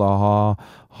man jo da ha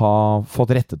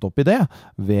fått rettet opp i det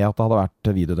ved at det hadde vært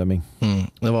videodømming.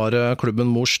 Det var klubben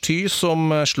Mors Thy som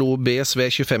slo BSV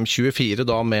 25-24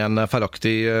 da med en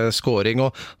feilaktig scoring,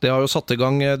 og det har jo satt i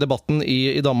gang debatten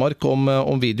i Danmark om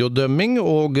videodømming,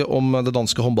 og om det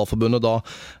danske håndballforbundet da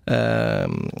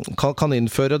kan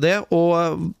innføre det.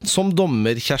 Og som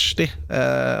dommer, Kjersti,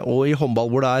 og i håndball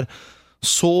hvor det er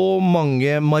så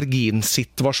mange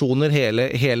marginsituasjoner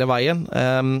hele veien,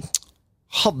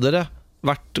 hadde det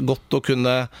vært godt å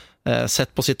kunne sett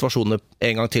på situasjoner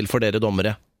en gang til for dere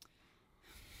dommere?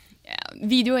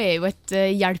 Video er jo et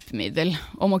hjelpemiddel,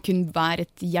 og må kunne være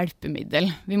et hjelpemiddel.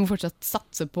 Vi må fortsatt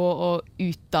satse på å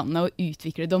utdanne og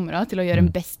utvikle dommere til å gjøre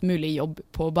en best mulig jobb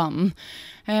på banen.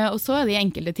 Og så er det i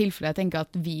enkelte tilfeller jeg tenker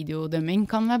at videodømming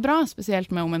kan være bra,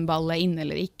 spesielt med om en ball er inne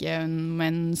eller ikke, med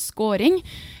en scoring.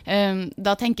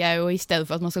 Da tenker jeg jo i stedet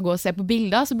for at man skal gå og se på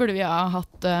bilder, så burde vi ha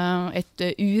hatt et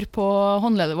ur på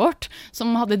håndleddet vårt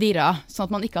som hadde dirret, sånn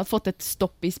at man ikke hadde fått et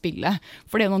stopp i spillet.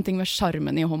 For det er jo noen ting med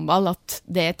skjermen i håndball, at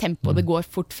det er tempo, det går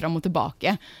fort frem og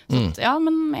tilbake. Så at, ja,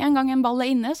 men en gang en ball er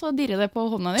inne, så dirrer det på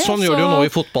hånda di. Sånn gjør det jo nå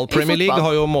i fotball. Premier League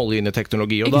har jo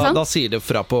mållinjeteknologi, og da sier det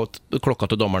fra på klokka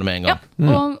til dommeren med en gang. Ja,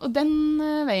 og den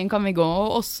veien kan vi gå,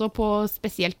 og også på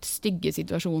spesielt stygge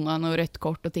situasjoner og rødt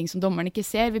kort og ting som dommeren ikke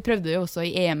ser. Vi prøvde jo også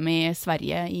i EM i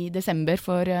Sverige i desember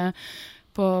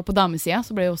på damesida,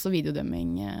 så ble jo også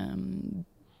videodømming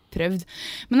prøvd.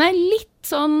 Men jeg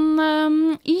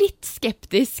litt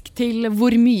skeptisk til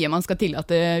hvor mye man skal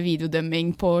tillate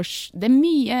videodømming på. Det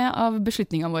mye av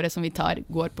beslutningene våre som vi tar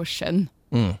går på skjønn.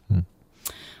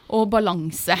 Og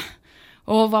balanse.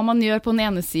 Og hva man gjør på den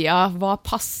ene siden, hva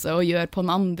passer å gjøre på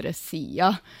den andre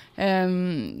siden.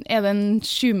 Det en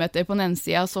 7 meter på den ene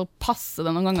siden, så passer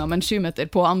det noen ganger med en 7 meter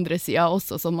på andre siden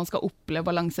også, så man skal oppleve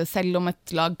balanse, selv om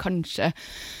et lag kanskje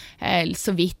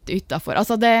så vidt utenfor.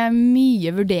 Altså det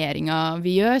mye vurderinger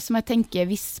vi gjør, som jeg tenker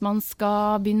hvis man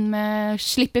skal begynne med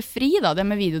slippe fri da, det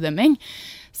med videodømming,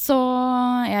 så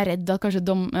jeg redd at kanskje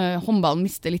håndballen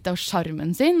mister litt av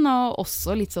skjermen sin, og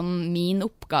også litt sånn min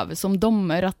oppgave som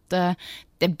dommer, at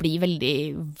det blir veldig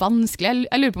vanskelig.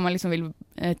 Jeg lurer på om jeg liksom vil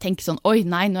tenke sånn, oi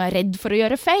nei, nå jeg redd for å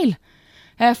gjøre feil.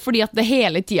 Fordi at det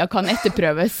hele tiden kan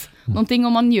etterprøves. Noen ting,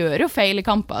 og man gjør jo feil i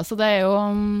kamper, så det jo...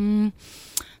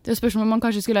 Det jo spørsmål om man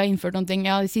kanskje skulle ha innført noen ting,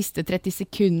 de siste 30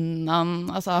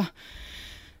 sekundene, altså...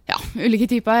 Ja, ulike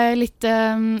typer litt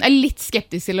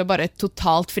skeptisk til å bare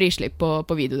totalt frislipp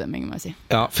på videodømming, må jeg si.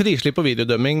 Ja, frislipp på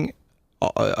videodømming,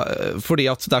 fordi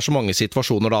at det så mange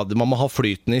situasjoner da, man må ha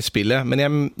flyten i spillet,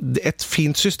 men et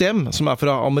fint system som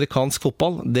fra amerikansk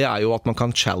fotball, det jo at man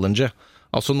kan challenge.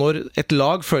 Altså når et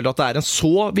lag føler at det en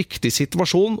så viktig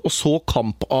situasjon, og så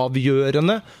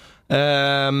kampavgjørende,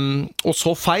 og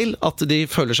så feil at de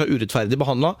føler seg urettferdig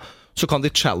behandlet, så kan de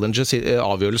challenge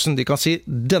avgjørelsen. De kan si,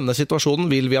 denne situasjonen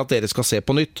vil vi at dere skal se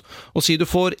på nytt. Og si du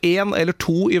får 1 eller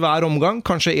 2 i hver omgang,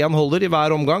 kanskje 1 holder i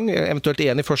hver omgang, eventuelt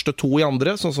 1 i første, 2 i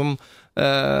andre, sånn som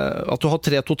at du har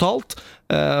 3 totalt.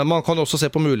 Man kan også se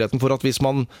på muligheten for at hvis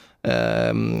man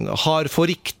har for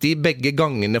riktig begge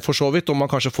gangene for så vidt, om man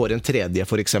kanskje får en tredje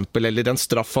for eksempel, eller en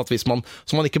straff, at hvis man,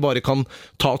 så man ikke bare kan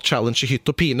ta challenge i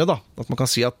hytt og pine da, at man kan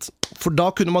si at, for da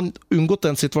kunne man unngått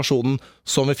den situasjonen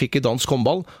som vi fikk i dansk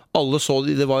håndball. Alle så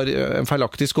det var en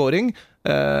feilaktig scoring,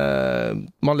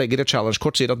 man legger et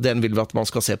challenge-kort, sier at den vil vi at man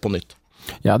skal se på nytt.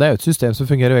 Ja, det jo et system som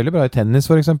fungerer veldig bra i tennis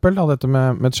for eksempel, da, dette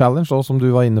med challenge, og som du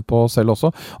var inne på selv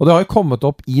også. Og det har jo kommet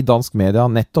opp i dansk media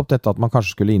nettopp dette at man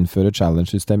kanskje skulle innføre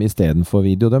challenge-system i stedet for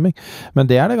videodømming. Men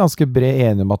det det ganske bred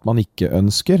enig om at man ikke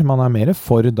ønsker. Man mer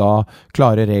for da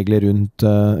klare regler rundt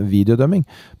videodømming.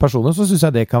 Personlig så synes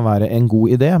jeg det kan være en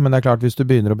god idé, men det klart hvis du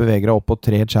begynner å bevege deg opp på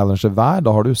 3 challenger hver,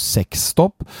 da har du 6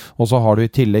 stopp, og så har du i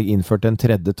tillegg innført en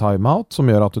 3. timeout, som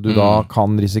gjør at du da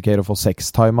kan risikere å få 6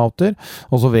 timeouter,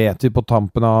 og så vet vi på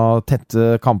tampen av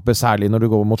tette kamper, særlig når du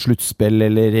går mot sluttspill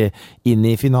eller inn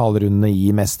i finalerundene i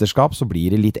mesterskap, så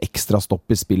blir det litt ekstra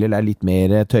stopp i spillet, det litt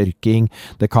mer tørking,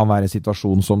 det kan være en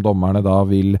situasjon som dommerne da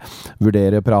vil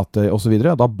vurdere, prate og så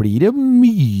videre. Da blir det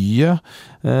mye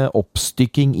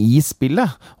oppstykking i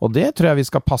spillet, og det tror jeg vi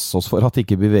skal passe oss for at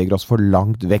ikke beveger oss for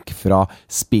langt vekk fra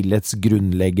spillets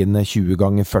grunnleggende 20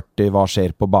 ganger 40, hva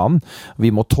skjer på banen.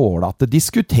 Vi må tåle at det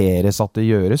diskuteres, at det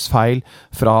gjøres feil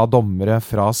fra dommere,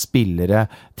 fra spillere,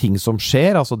 ting som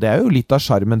skjer. Altså det jo litt av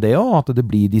skjermen det også, at det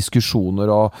blir diskusjoner,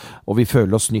 og vi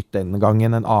føler oss nytt den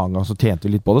gangen, en annen gang så tjente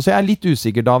vi litt på det. Så jeg litt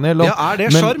usikker, Daniel. Ja,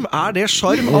 det skjerm? Det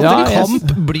skjerm at en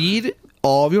kamp blir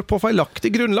avgjort på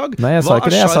feilaktig grunnlag? Nei, jeg sa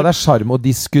ikke det. Jeg sa det skjerm å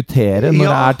diskutere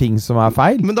når det ting som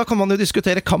feil. Men da kan man jo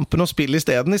diskutere kampen og spill i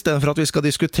stedet for at vi skal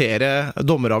diskutere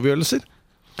dommeravgjørelser.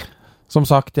 Som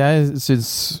sagt, jeg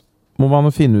synes må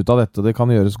man finne ut av dette. Det kan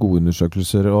gjøres gode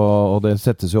undersøkelser, og det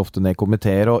settes jo ofte ned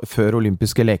komiteer, og før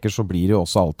olympiske leker så blir det jo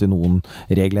også alltid noen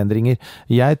regelendringer.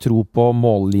 Jeg tror på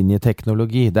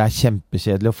mållinjeteknologi. Det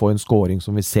kjempekjedelig å få en scoring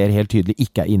som vi ser helt tydelig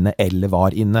ikke inne eller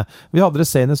var inne. Vi hadde det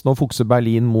senest nå, Fuchse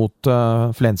Berlin mot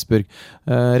Flensburg.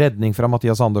 Redning fra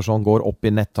Mathias Andersson går opp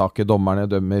i nettaket, dommerne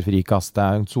dømmer frikast, det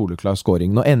en soleklar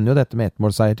scoring. Nå ender jo dette med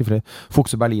ettmålseier til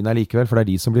Fuchse Berlin likevel, for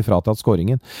det de som blir fratatt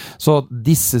scoringen. Så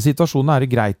disse situasjonene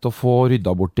det greit å få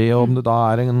rydda bort i, om det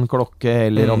da en klokke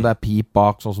eller om det pip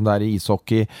bak, sånn som det i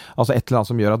ishockey, altså et eller annet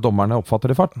som gjør at dommerne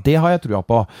oppfatter det fart. Det har jeg trua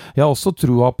på. Jeg har også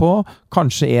trua på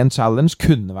kanskje en challenge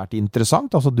kunne vært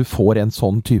interessant, altså du får en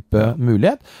sånn type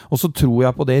mulighet, og så tror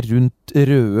jeg på det rundt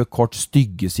røde kort,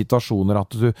 stygge situasjoner,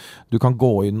 at du kan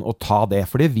gå inn og ta det,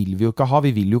 for det vil vi jo ikke ha.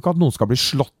 Vi vil jo ikke at noen skal bli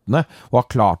slått ned og ha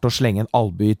klart å slenge en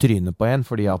albue i trynet på en,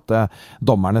 fordi at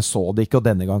dommerne så det ikke, og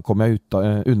denne gang kom jeg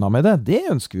unna med det. Det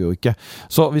ønsker vi jo ikke.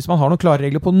 Så hvis man har noen klare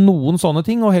regler på noen sånne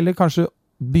ting, og heller kanskje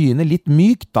begynne litt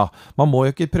mykt da. Man må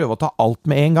jo ikke prøve å ta alt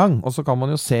med en gang, og så kan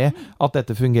man jo se at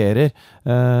dette fungerer,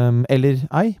 eller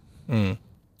ei.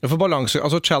 For balanse,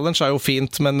 altså challenge jo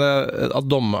fint, men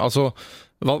at altså,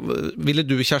 ville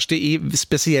du, Kjersti, i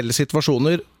spesielle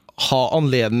situasjoner ha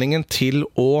anledningen til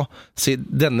å si,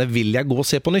 denne vil jeg gå og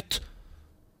se på nytt?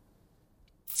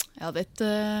 Ja, det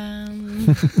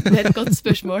et godt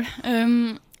spørsmål.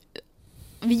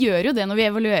 vi gjør jo det når vi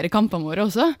evaluerer kampene våre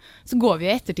også, så går vi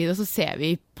i ettertid og så ser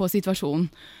vi på situasjonen.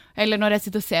 Eller når jeg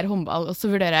sitter og ser håndball, og så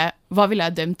vurderer jeg, hva ville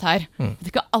jeg dømt her? Det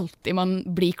ikke alltid man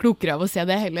blir klokere av å se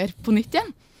det heller på nytt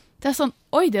igjen. Det sånn,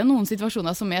 det noen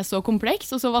situasjoner som så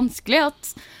kompleks og så vanskelig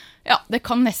at det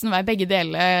kan nesten være begge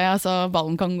deler, altså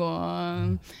ballen kan gå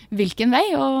hvilken vei,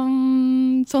 og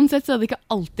sånn sett så det ikke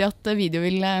alltid at video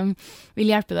vil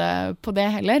hjelpe deg på det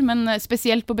heller, men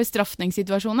spesielt på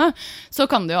bestraffningssituasjoner så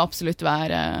kan det jo absolutt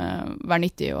være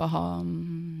nyttig å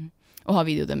ha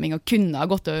videodømming og kunne ha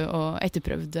gått og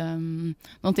etterprøvd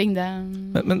noen ting.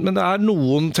 Men det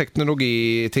noen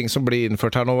teknologiting som blir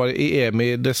innført her nå. I EM i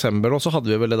desember så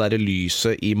hadde vi vel det der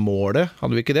lyset i målet,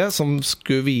 hadde vi ikke det? Som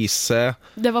skulle vise...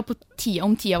 Det var på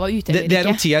om tida var ute eller ikke.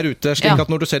 Det om tida ute, slik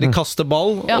at når du ser de kaster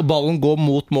ball, og ballen går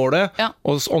mot målet,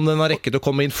 og om den har rekket å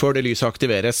komme inn før det lyset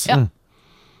aktiveres.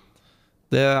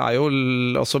 Det jo,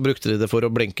 altså brukte de det for å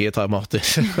blinke i timeouter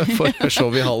for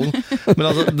show i hallen. Men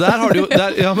altså, der har du jo,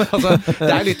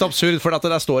 det litt absurd, for at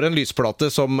det der står en lysplate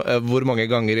som hvor mange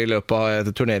ganger i løpet av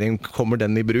et turnering kommer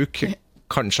den i bruk?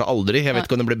 Kanskje aldri, jeg vet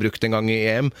ikke om den ble brukt en gang i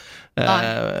EM.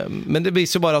 Men det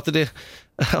viser jo bare at de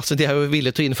jo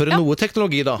villige til å innføre noe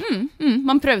teknologi da.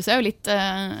 Man prøver seg jo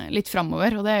litt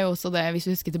fremover, og det jo også det, hvis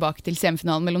vi husker tilbake til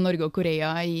semifinalen mellom Norge og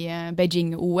Korea i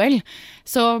Beijing-OL,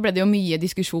 så ble det jo mye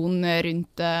diskusjon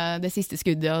rundt det siste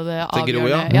skuddet og det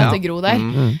avgjørende til Gro der.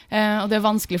 Og det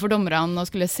vanskelig for dommerne å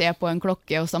skulle se på en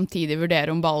klokke og samtidig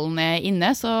vurdere om ballen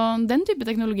inne, så den type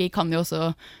teknologi kan jo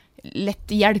også lett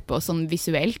hjelpe oss sånn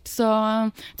visuelt, så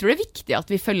jeg tror det viktig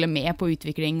at vi følger med på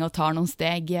utvikling og tar noen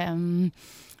steg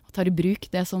tar i bruk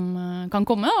det som kan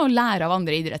komme, og lære av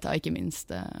andre idretter, ikke minst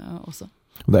også.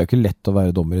 Det jo ikke lett å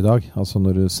være dommer i dag. Altså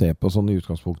når du ser på sånn i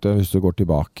utgangspunktet, hvis du går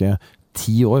tilbake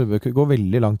 10 år, vi kan gå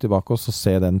veldig langt tilbake og så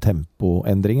se den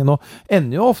tempoendringen. Nå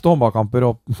ender jo ofte håndballkamper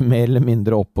mer eller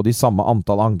mindre opp på de samme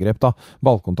antall angrep da.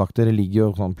 Ballkontakter ligger jo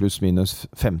sånn pluss minus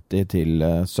 50 til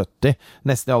 70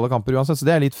 nesten i alle kamper uansett, så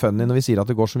det litt funny når vi sier at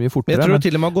det går så mye fortere. Jeg tror det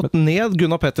til og med har gått ned.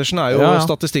 Gunnar Pettersen jo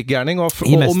statistikkgjerning, og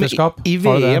i mesterskap. I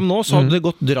VM nå så hadde det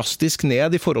gått drastisk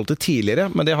ned i forhold til tidligere,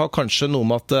 men det har kanskje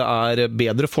noe med at det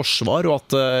bedre forsvar og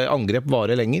at angrep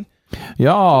varer lenger.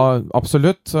 Ja,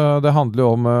 absolutt. Det handler jo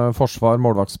om forsvar,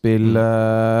 målvaktspill,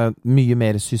 mye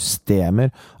mer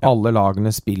systemer. Alle lagene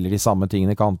spiller de samme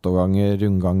tingene, kantoverganger,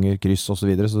 rundganger, kryss og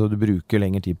så videre, så du bruker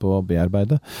lengre tid på å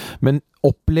bearbeide. Men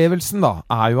opplevelsen da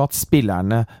jo at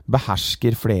spillerne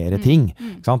behersker flere ting.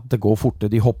 Ikke sant? Det går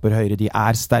fortere, de hopper høyere, de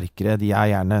sterkere, de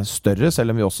gjerne større,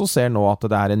 selv om vi også ser nå at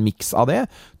det en mix av det.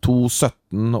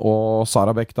 2,17 og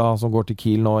Sarabek da, som går til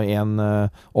Kiel nå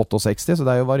 1,68, så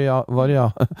det jo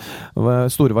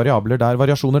store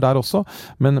variasjoner der også,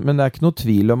 men det ikke noe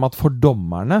tvil om at for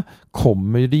dommerne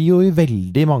kommer de jo i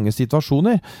veldig mange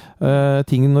situasjoner.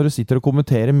 Ting når du sitter og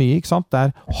kommenterer mye, ikke sant?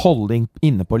 Det holding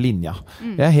inne på linja.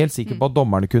 Jeg helt sikker på at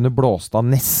dommerne kunne blåst av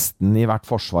nesten i hvert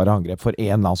forsvar og angrep for en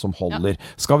eller annen som holder.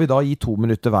 Skal vi da gi 2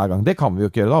 minutter hver gang? Det kan vi jo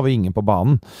ikke gjøre, da har vi ingen på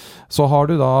banen. Så har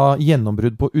du da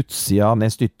gjennombrudd på utsida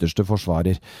nest ytterste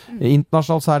forsvarer.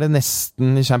 Internasjonalt så det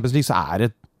nesten, i Champions League så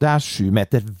det 7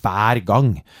 meter hver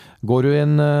gang. Går du i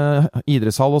en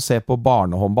idrettshall og ser på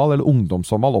barnehåndball eller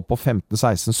ungdomshåndball opp på 15,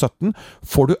 16, 17,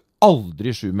 får du aldri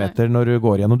 7 meter når du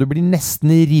går igjennom. Du blir nesten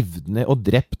rivd ned og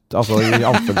drept, altså i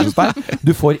anførselstegn.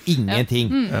 Du får ingenting,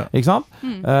 ikke sant?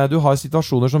 Du har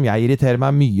situasjoner som jeg irriterer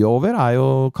meg mye over, jo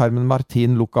Carmen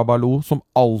Martin Luca Balou, som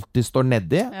alltid står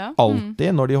nedi,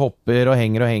 alltid når de hopper og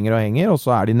henger, og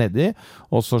så de nedi,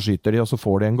 og så skyter de, og så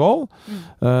får de en goal.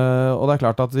 Og det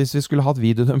klart at hvis vi skulle hatt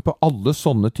videodøm på alle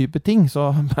sånne type ting,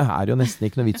 så det jo nesten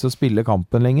ikke noe vits å spille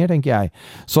kampen lenger, tenker jeg.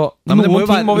 Så noen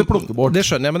ting må vi plukke bort. Det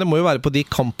skjønner jeg, men det må jo være på de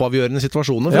kampavgjørende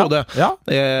situasjoner, Frode. Ja,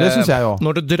 det synes jeg også.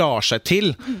 Når det drar seg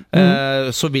til,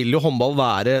 så vil jo håndball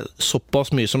være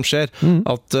såpass mye som skjer,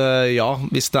 at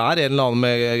hvis det en eller annen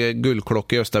med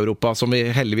gullklokke i Øst-Europa, som vi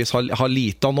heldigvis har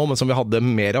lite av nå, men som vi hadde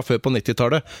mer av før på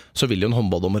 90-tallet, så vil jo en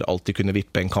håndballdommer alltid kunne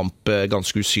vippe en kamp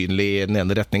ganske usynlig i den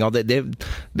ene retningen. Det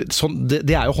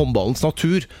jo håndballens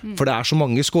natur, for det så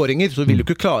mange skåringer, så vil du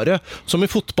ikke klare, som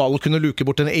i fotball, kunne luke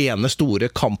bort den ene store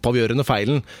kampavgjørende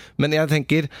feilen. Men jeg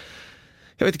tenker,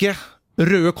 jeg vet ikke,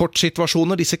 røde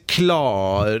kortsituasjoner, disse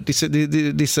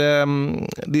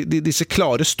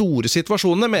klare store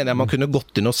situasjonene, mener jeg man kunne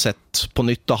gått inn og sett på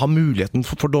nytt, da ha muligheten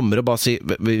for dommere å bare si,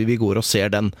 vi går og ser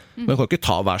den. Men man kan ikke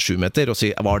ta hver 7 meter og si,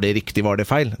 var det riktig, var det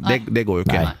feil? Det går jo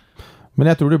ikke. Nei. Men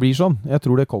jeg tror det blir sånn. Jeg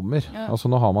tror det kommer. Ja. Altså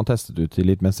nå har man testet ut i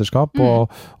litt mesterskap,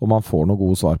 og man får noen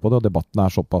gode svar på det, og debatten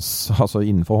såpass, altså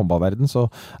innenfor håndballverden, så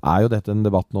jo dette en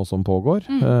debatt nå som pågår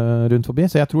rundt forbi.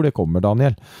 Så jeg tror det kommer,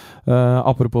 Daniel.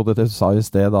 Apropos det du sa i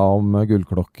sted da om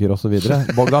gullklokker og så videre.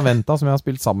 Bogdan Venta, som jeg har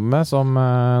spilt sammen med, som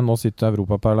nå sitter i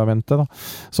Europaparlamentet, da,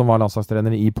 som var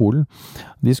landslagstrener i Polen.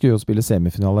 De skulle jo spille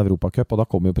semifinale Europacup, og da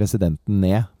kom jo presidenten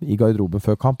ned i garderoben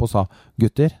før kamp og sa,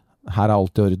 gutter, her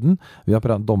alt i orden. Vi har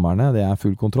pratet dommerne, det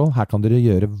full kontroll. Her kan dere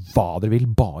gjøre hva dere vil,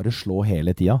 bare slå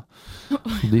hele tida.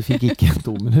 De fikk ikke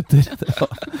 2 minutter.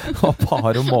 Det var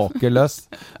bare å måke løs.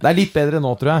 Det litt bedre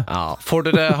nå, tror jeg. Ja,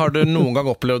 har du noen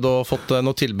gang opplevd å fått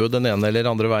noe tilbud den ene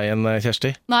eller andre veien,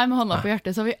 Kjersti? Nei, med hånda på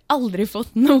hjertet så har vi aldri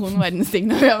fått noen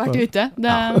verdensting når vi har vært ute.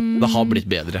 Det har blitt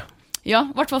bedre. Ja,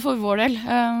 i hvert fall for vår del.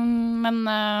 Men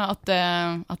at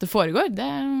det foregår,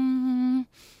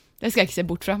 det skal jeg ikke se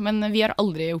bort fra, men vi har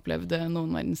aldri opplevd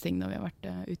noen verdensting når vi har vært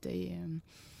ute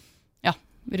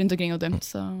rundt omkring og dømt.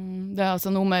 Så det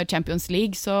altså noe med Champions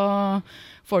League, så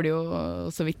får du jo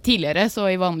så vidt tidligere, så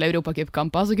i vanlige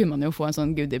Europacup-kamper så kunne man jo få en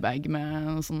sånn goodiebag med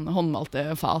noen sånn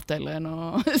håndmalte fat eller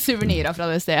noen souvenirer fra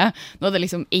det stedet. Nå det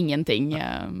liksom ingenting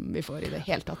vi får i det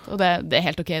hele tatt, og det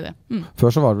helt ok det.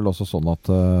 Før så var det vel også sånn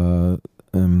at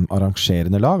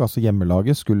arrangerende lag, altså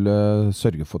hjemmelaget, skulle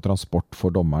sørge for transport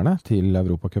for dommerne til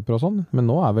Europacuper og sånn, men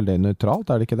nå vel det nøytralt,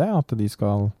 det ikke det? At de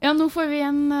skal... Ja, nå får vi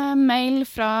en mail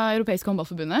fra Europeiske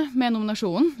håndballforbundet med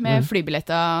nominasjonen, med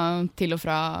flybilletter til og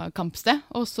fra kampsted,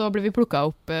 og så blir vi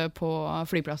plukket opp på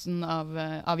flyplassen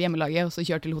av hjemmelaget, og så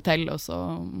kjørt til hotell, og så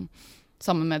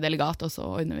sammen med delegat, og så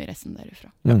ordner vi resten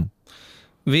derifra.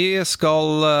 Vi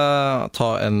skal ta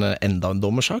enda en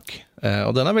dommersak,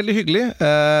 og den veldig hyggelig.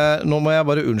 Nå må jeg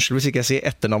bare unnskylde hvis ikke jeg sier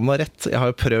etternavnet rett. Jeg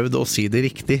har jo prøvd å si det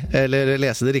riktig, eller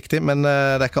lese det riktig, men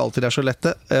det ikke alltid det så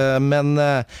lette. Men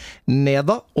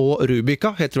Neda og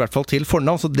Rubika heter i hvert fall til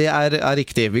fornavn, så det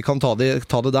riktig. Vi kan ta det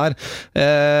der.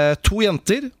 2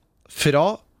 jenter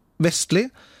fra Vestli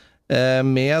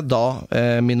med da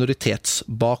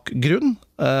minoritetsbakgrunn,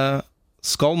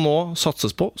 skal nå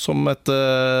satses på som et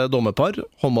dommerpar.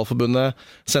 Håndballforbundet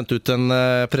sendte ut en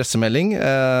pressemelding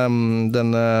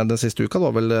den siste uka, det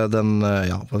var vel den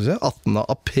 18.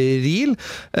 april.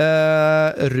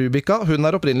 Rubika, hun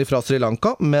opprinnelig fra Sri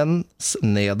Lanka, mens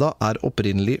Neda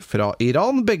opprinnelig fra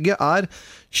Iran. Begge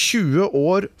 20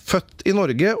 år, født i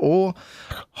Norge, og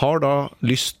har da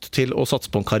lyst til å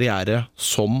satse på en karriere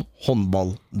som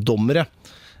håndballdommere.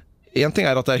 En ting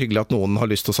at det hyggelig at noen har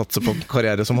lyst til å satse på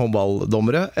karriere som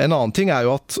håndballdommere. En annen ting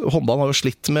jo at håndball har jo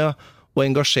slitt med å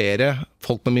engasjere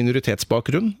folk med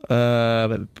minoritetsbakgrunn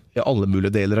i alle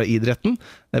mulige deler av idretten.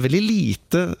 Det veldig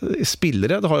lite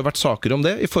spillere, det har jo vært saker om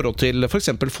det i forhold til for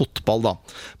eksempel fotball da.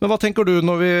 Men hva tenker du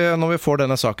når vi får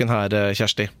denne saken her,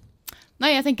 Kjersti?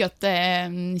 Nei, jeg tenker at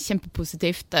det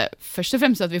kjempepositivt. Først og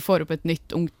fremst at vi får opp et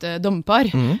nytt ungt dommerpar.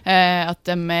 At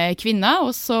de kvinner,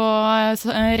 og så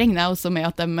regner jeg også med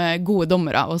at de gode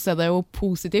dommere. Og så det jo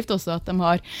positivt også at de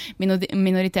har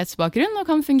minoritetsbakgrunn og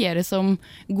kan fungere som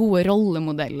gode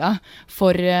rollemodeller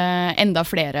for enda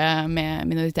flere med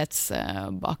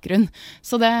minoritetsbakgrunn.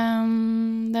 Så det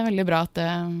veldig bra at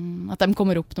de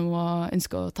kommer opp nå og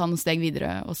ønsker å ta noen steg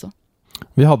videre også.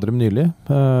 Vi hadde dem nylig,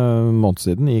 måned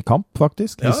siden, i kamp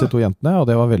faktisk, disse 2 jentene, og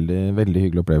det var veldig, veldig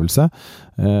hyggelig opplevelse.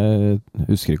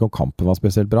 Husker ikke om kampen var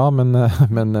spesielt bra, men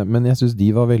jeg synes de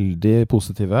var veldig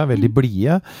positive, veldig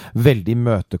blide, veldig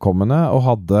møtekommende, og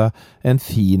hadde en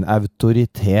fin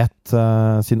autoritet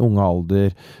sin unge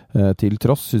alder til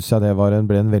tross. Synes jeg det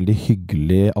ble en veldig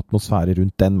hyggelig atmosfære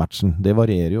rundt den matchen. Det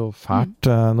varierer jo fælt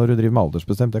når du driver med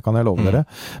aldersbestemt, det kan jeg love dere.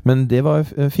 Men det var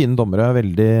fine dommere,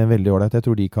 veldig, veldig ordentlig. Jeg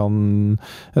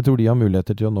tror de har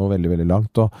muligheter til å nå veldig, veldig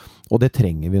langt, og det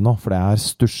trenger vi nå, for det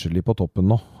stusselig på toppen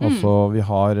nå. Altså, vi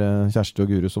har Kjersti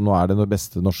og Guru som nå det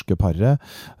beste norske paret.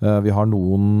 Vi har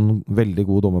noen veldig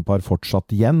gode dommerpar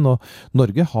fortsatt igjen, og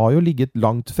Norge har jo ligget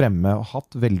langt fremme og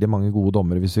hatt veldig mange gode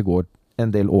dommere hvis vi går en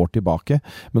del år tilbake,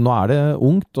 men nå det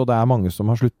ungt, og det mange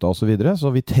som har sluttet og så videre, så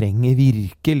vi trenger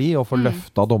virkelig å få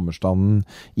løftet dommerstanden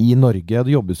i Norge.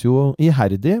 Det jobbes jo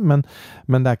iherdig, men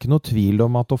det ikke noe tvil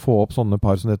om at å få opp sånne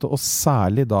par som dette, og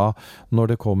særlig da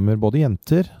når det kommer både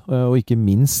jenter, og ikke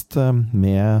minst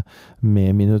med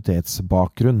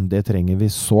minoritetsbakgrunn. Det trenger vi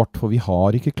sårt, for vi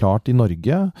har ikke klart i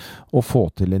Norge å få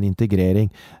til en integrering.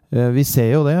 Vi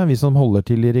ser jo det, vi som holder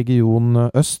til i region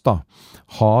Øst da,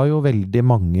 har jo veldig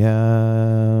mange,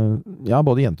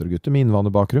 både jenter og gutter med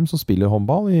innvandrerbakgrunn som spiller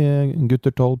håndball i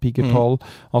gutter 12, piker 12,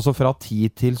 altså fra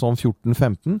 10 til sånn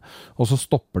 14-15, og så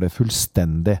stopper det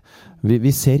fullstendig.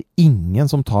 Vi ser ingen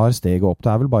som tar steget opp.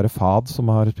 Det vel bare Fad som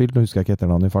har spilt, nå husker jeg ikke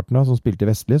etternavnet i farten, som spilte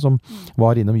i Vestli, som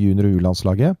var innom junior- og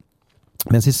U-landslaget.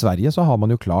 Mens I Sverige så har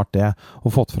man jo klart det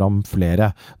og fått fram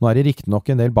flere. Nå det riktig nok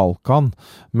en del Balkan,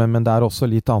 men det også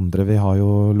litt andre. Vi har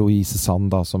jo Louise Sand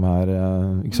da, som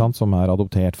ikke sant, som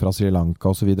adoptert fra Sri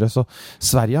Lanka og så videre. Så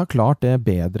Sverige har klart det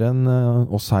bedre enn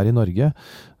oss her I Norge.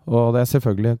 Og det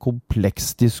selvfølgelig en kompleks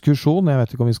diskusjon. Jeg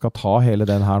vet ikke om vi skal ta hele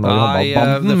den her nå I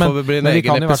håndballbanden, men vi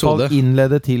kan I hvert fall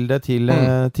innlede til det til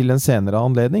en senere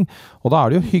anledning. Og da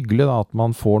det jo hyggelig da, at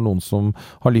man får noen som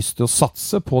har lyst til å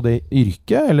satse på det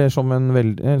yrket, eller som en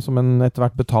etter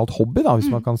hvert betalt hobby, da,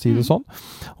 hvis man kan si det sånn.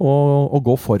 Og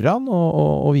gå foran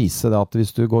og vise det at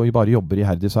hvis du bare jobber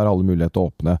iherdig, så alle muligheter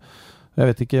å åpne. Jeg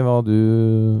vet ikke om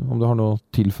du har noe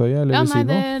tilføye, eller vil si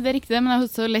noe? Ja, det riktig, men jeg har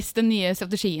også lest den nye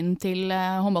strategien til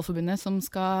håndballforbundet som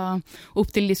skal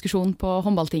opp til diskusjon på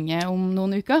håndballtinget om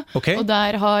noen uker. Okay. Og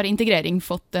der har integrering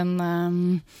fått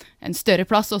en større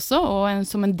plass også, og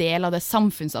som en del av det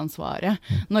samfunnsansvaret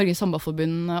Norges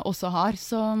håndballforbund også har.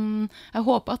 Så jeg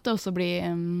håper at det også blir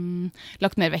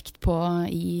lagt mer vekt på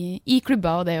i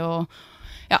klubber, og det å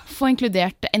få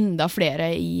inkludert enda flere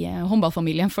I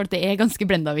håndballfamilien, for det ganske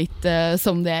blendavitt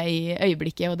som det I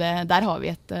øyeblikket, og der har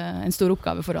vi en stor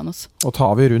oppgave foran oss. Og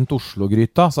tar vi rundt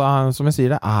Oslo-gryta, så som jeg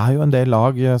sier, det jo en del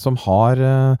lag som har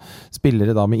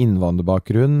spillere da med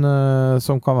innvandrerbakgrunn,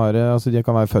 som kan være, altså de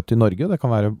kan være født I Norge, det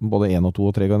kan være både 1,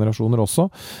 2 og 3 generasjoner også,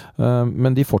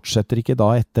 men de fortsetter ikke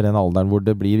da etter den alderen hvor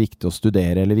det blir viktig å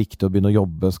studere, eller viktig å begynne å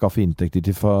jobbe, skaffe inntekter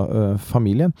til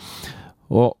familien.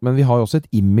 Men vi har jo også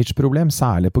et imageproblem,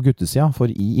 særlig på guttesida, for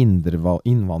I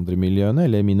innvandrermiljøene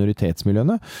eller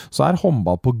minoritetsmiljøene, så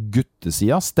håndball på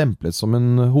guttesida stemplet som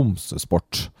en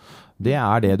homsesport. Det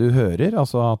det du hører,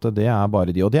 altså at det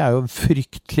bare de, og det jo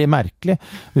fryktelig merkelig.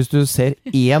 Hvis du ser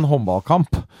en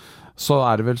håndballkamp, så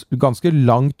det vel ganske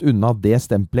langt unna det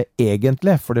stempelet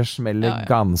egentlig, for det smeller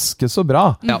ganske så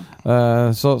bra. Ja.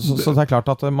 Så det klart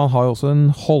at man har jo også en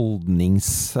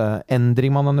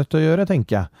holdningsendring man nødt til å gjøre,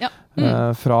 tenker jeg. Ja.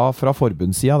 Fra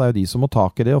forbundssida, det jo de som må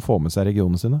tak I det og få med seg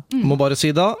regionene sine. Må bare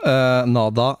si da,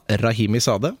 Nada Rahimi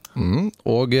sa det,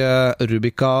 og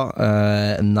Rubika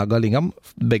Nagalingam,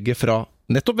 begge fra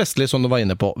nettopp Vestli, som du var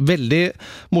inne på. Veldig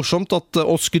morsomt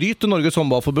å skryte Norges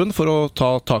håndballforbund for å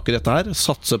ta tak I dette her,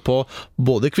 satse på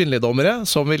både kvinnelige dommere,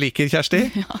 som vi liker,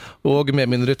 Kjersti, og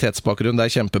med minoritetsbakgrunn. Det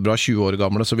kjempebra, 20 år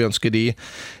gamle, så vi ønsker de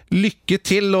lykke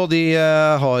til, og de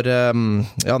har,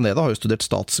 Neda har jo studert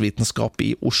statsvitenskap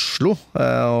I Oslo,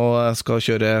 og skal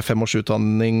kjøre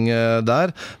 5-årsutdanning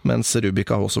der, mens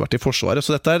Rubika har også vært I Forsvaret,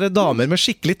 så dette damer med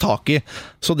skikkelig tak I,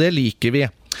 så det liker vi.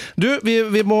 Du,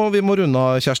 vi må runde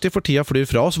av, Kjersti, for tida flyr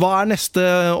fra oss. Hva neste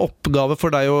oppgave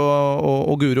for deg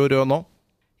og Guro Rød nå?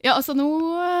 Ja, altså nå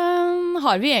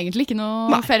har vi egentlig ikke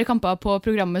noe flere kamper på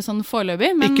programmet sånn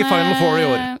foreløpig. Ikke Final Four I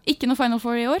år. Ikke noe Final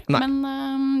Four I år,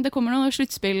 men det kommer noen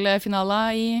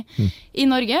sluttspillfinaler I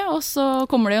Norge, og så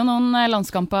kommer det jo noen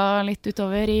landskamper litt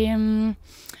utover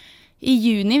I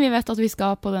juni. Vi vet at vi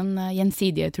skal på den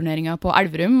gjensidige turneringen på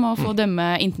Elverum og få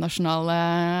dømme internasjonale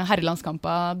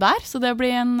herrelandskamper der, så det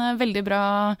blir en veldig bra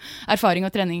erfaring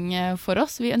og trening for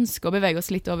oss. Vi ønsker å bevege oss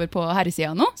litt over på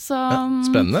herresiden nå, så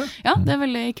spennende. Ja, det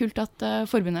veldig kult at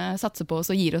forbundet satser på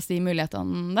oss og gir oss de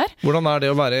mulighetene der. Hvordan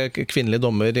det å være kvinnelig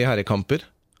dommer I herrekamper?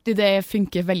 Det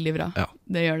funker veldig bra,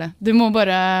 det gjør det. Du må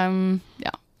bare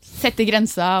sette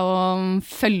grenser og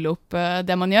følge opp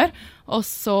det man gjør, og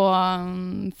så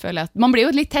føler jeg at man blir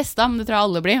jo litt testet, men det tror jeg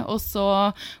alle blir, og så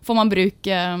får man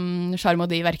bruke charm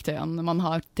og de verktøyene man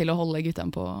har til å holde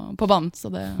guttene på banen,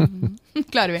 så det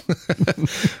klarer vi.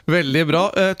 Veldig bra.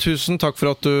 Tusen takk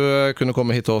for at du kunne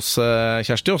komme hit til oss,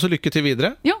 Kjersti, og så lykke til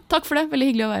videre. Jo, takk for det.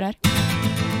 Veldig hyggelig å være her.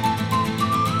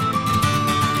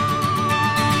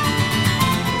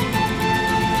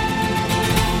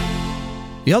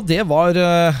 Ja, det var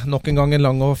nok en gang en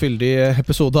lang og fyldig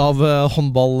episode av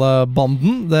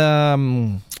håndballbanden.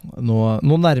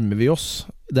 Nå nærmer vi oss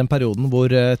den perioden hvor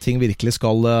ting virkelig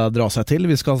skal dra seg til.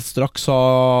 Vi skal straks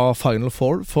ha Final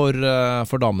Four for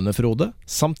damene, Frode.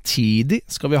 Samtidig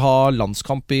skal vi ha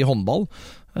landskamp I håndball.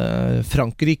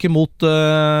 Frankrike mot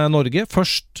Norge.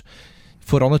 Først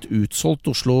foran et utsolgt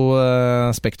Oslo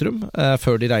Spektrum,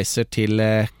 før de reiser til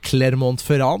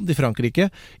Clermont-Ferrand I Frankrike,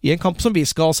 I en kamp som vi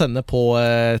skal sende på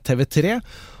TV3.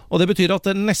 Og det betyr at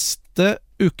neste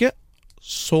uke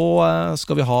så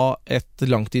skal vi ha et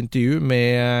langt intervju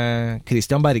med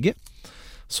Christian Berge.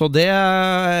 Så det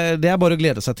bare å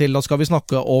glede seg til. Da skal vi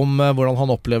snakke om hvordan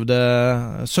han opplevde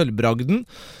sølvbragden.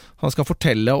 Han skal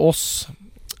fortelle oss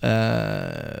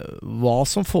hva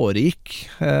som foregikk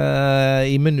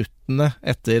I minuttene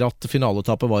etter at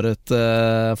finaletapet var et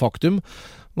faktum.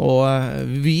 Og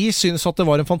vi synes at det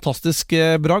var en fantastisk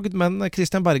bragd, men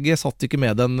Christian Berge satt ikke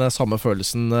med den samme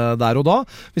følelsen der og da.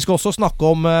 Vi skal også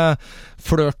snakke om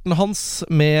flørten hans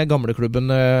med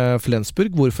gamleklubben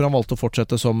Flensburg, hvorfor han valgte å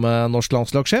fortsette som norsk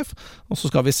landslagssjef, og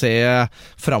så skal vi se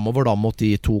fremover da mot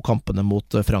de 2 kampene mot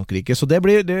Frankrike. Så det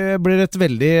blir et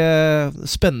veldig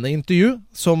spennende intervju,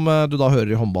 som du da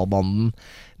hører i håndballbanden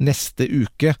neste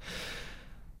uke.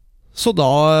 Så da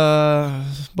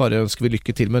bare ønsker vi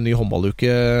lykke til med en ny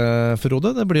håndballuke,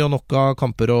 Frode. Det blir jo nok av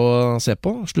kamper å se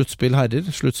på. Sluttspill herrer,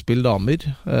 sluttspill damer,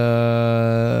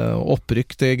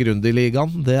 opprykk til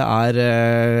Grundig-ligaen. Det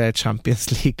er Champions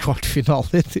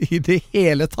League-kvartfinaler i det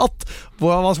hele tatt.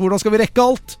 Hvordan skal vi rekke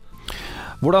alt?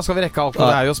 Hvordan skal vi rekke alt? Det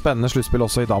er jo spennende sluttspill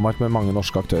også i Danmark med mange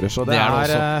norske aktører. Så det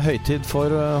er høytid for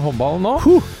håndballen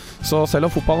nå. Så selv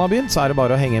om fotballen har begynt, så er det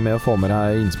bare å henge med og få med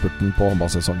deg innspurten på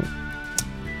håndballsesongen.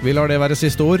 Vi lar det være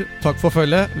siste ord. Takk for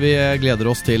følget. Vi gleder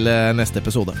oss til neste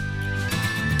episode.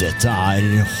 Dette er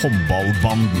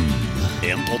Håndballbanden,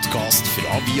 en podcast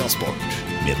fra Viasport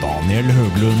med Daniel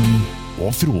Høglund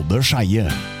og Frode Skeie.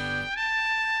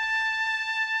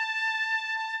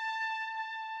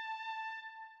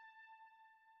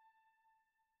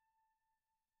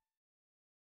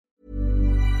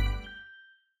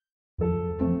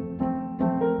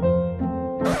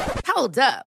 Hold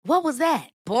up. What was that?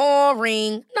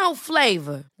 Boring. No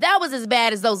flavor. That was as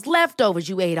bad as those leftovers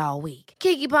you ate all week.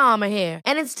 Keke Palmer here,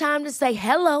 and it's time to say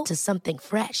hello to something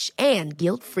fresh and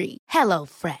guilt-free. Hello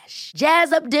Fresh.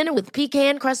 Jazz up dinner with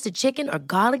pecan-crusted chicken or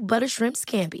garlic butter shrimp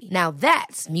scampi. Now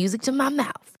that's music to my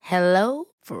mouth. Hello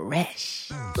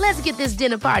Fresh. Let's get this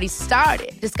dinner party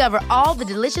started. Discover all the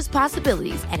delicious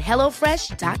possibilities at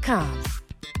HelloFresh.com.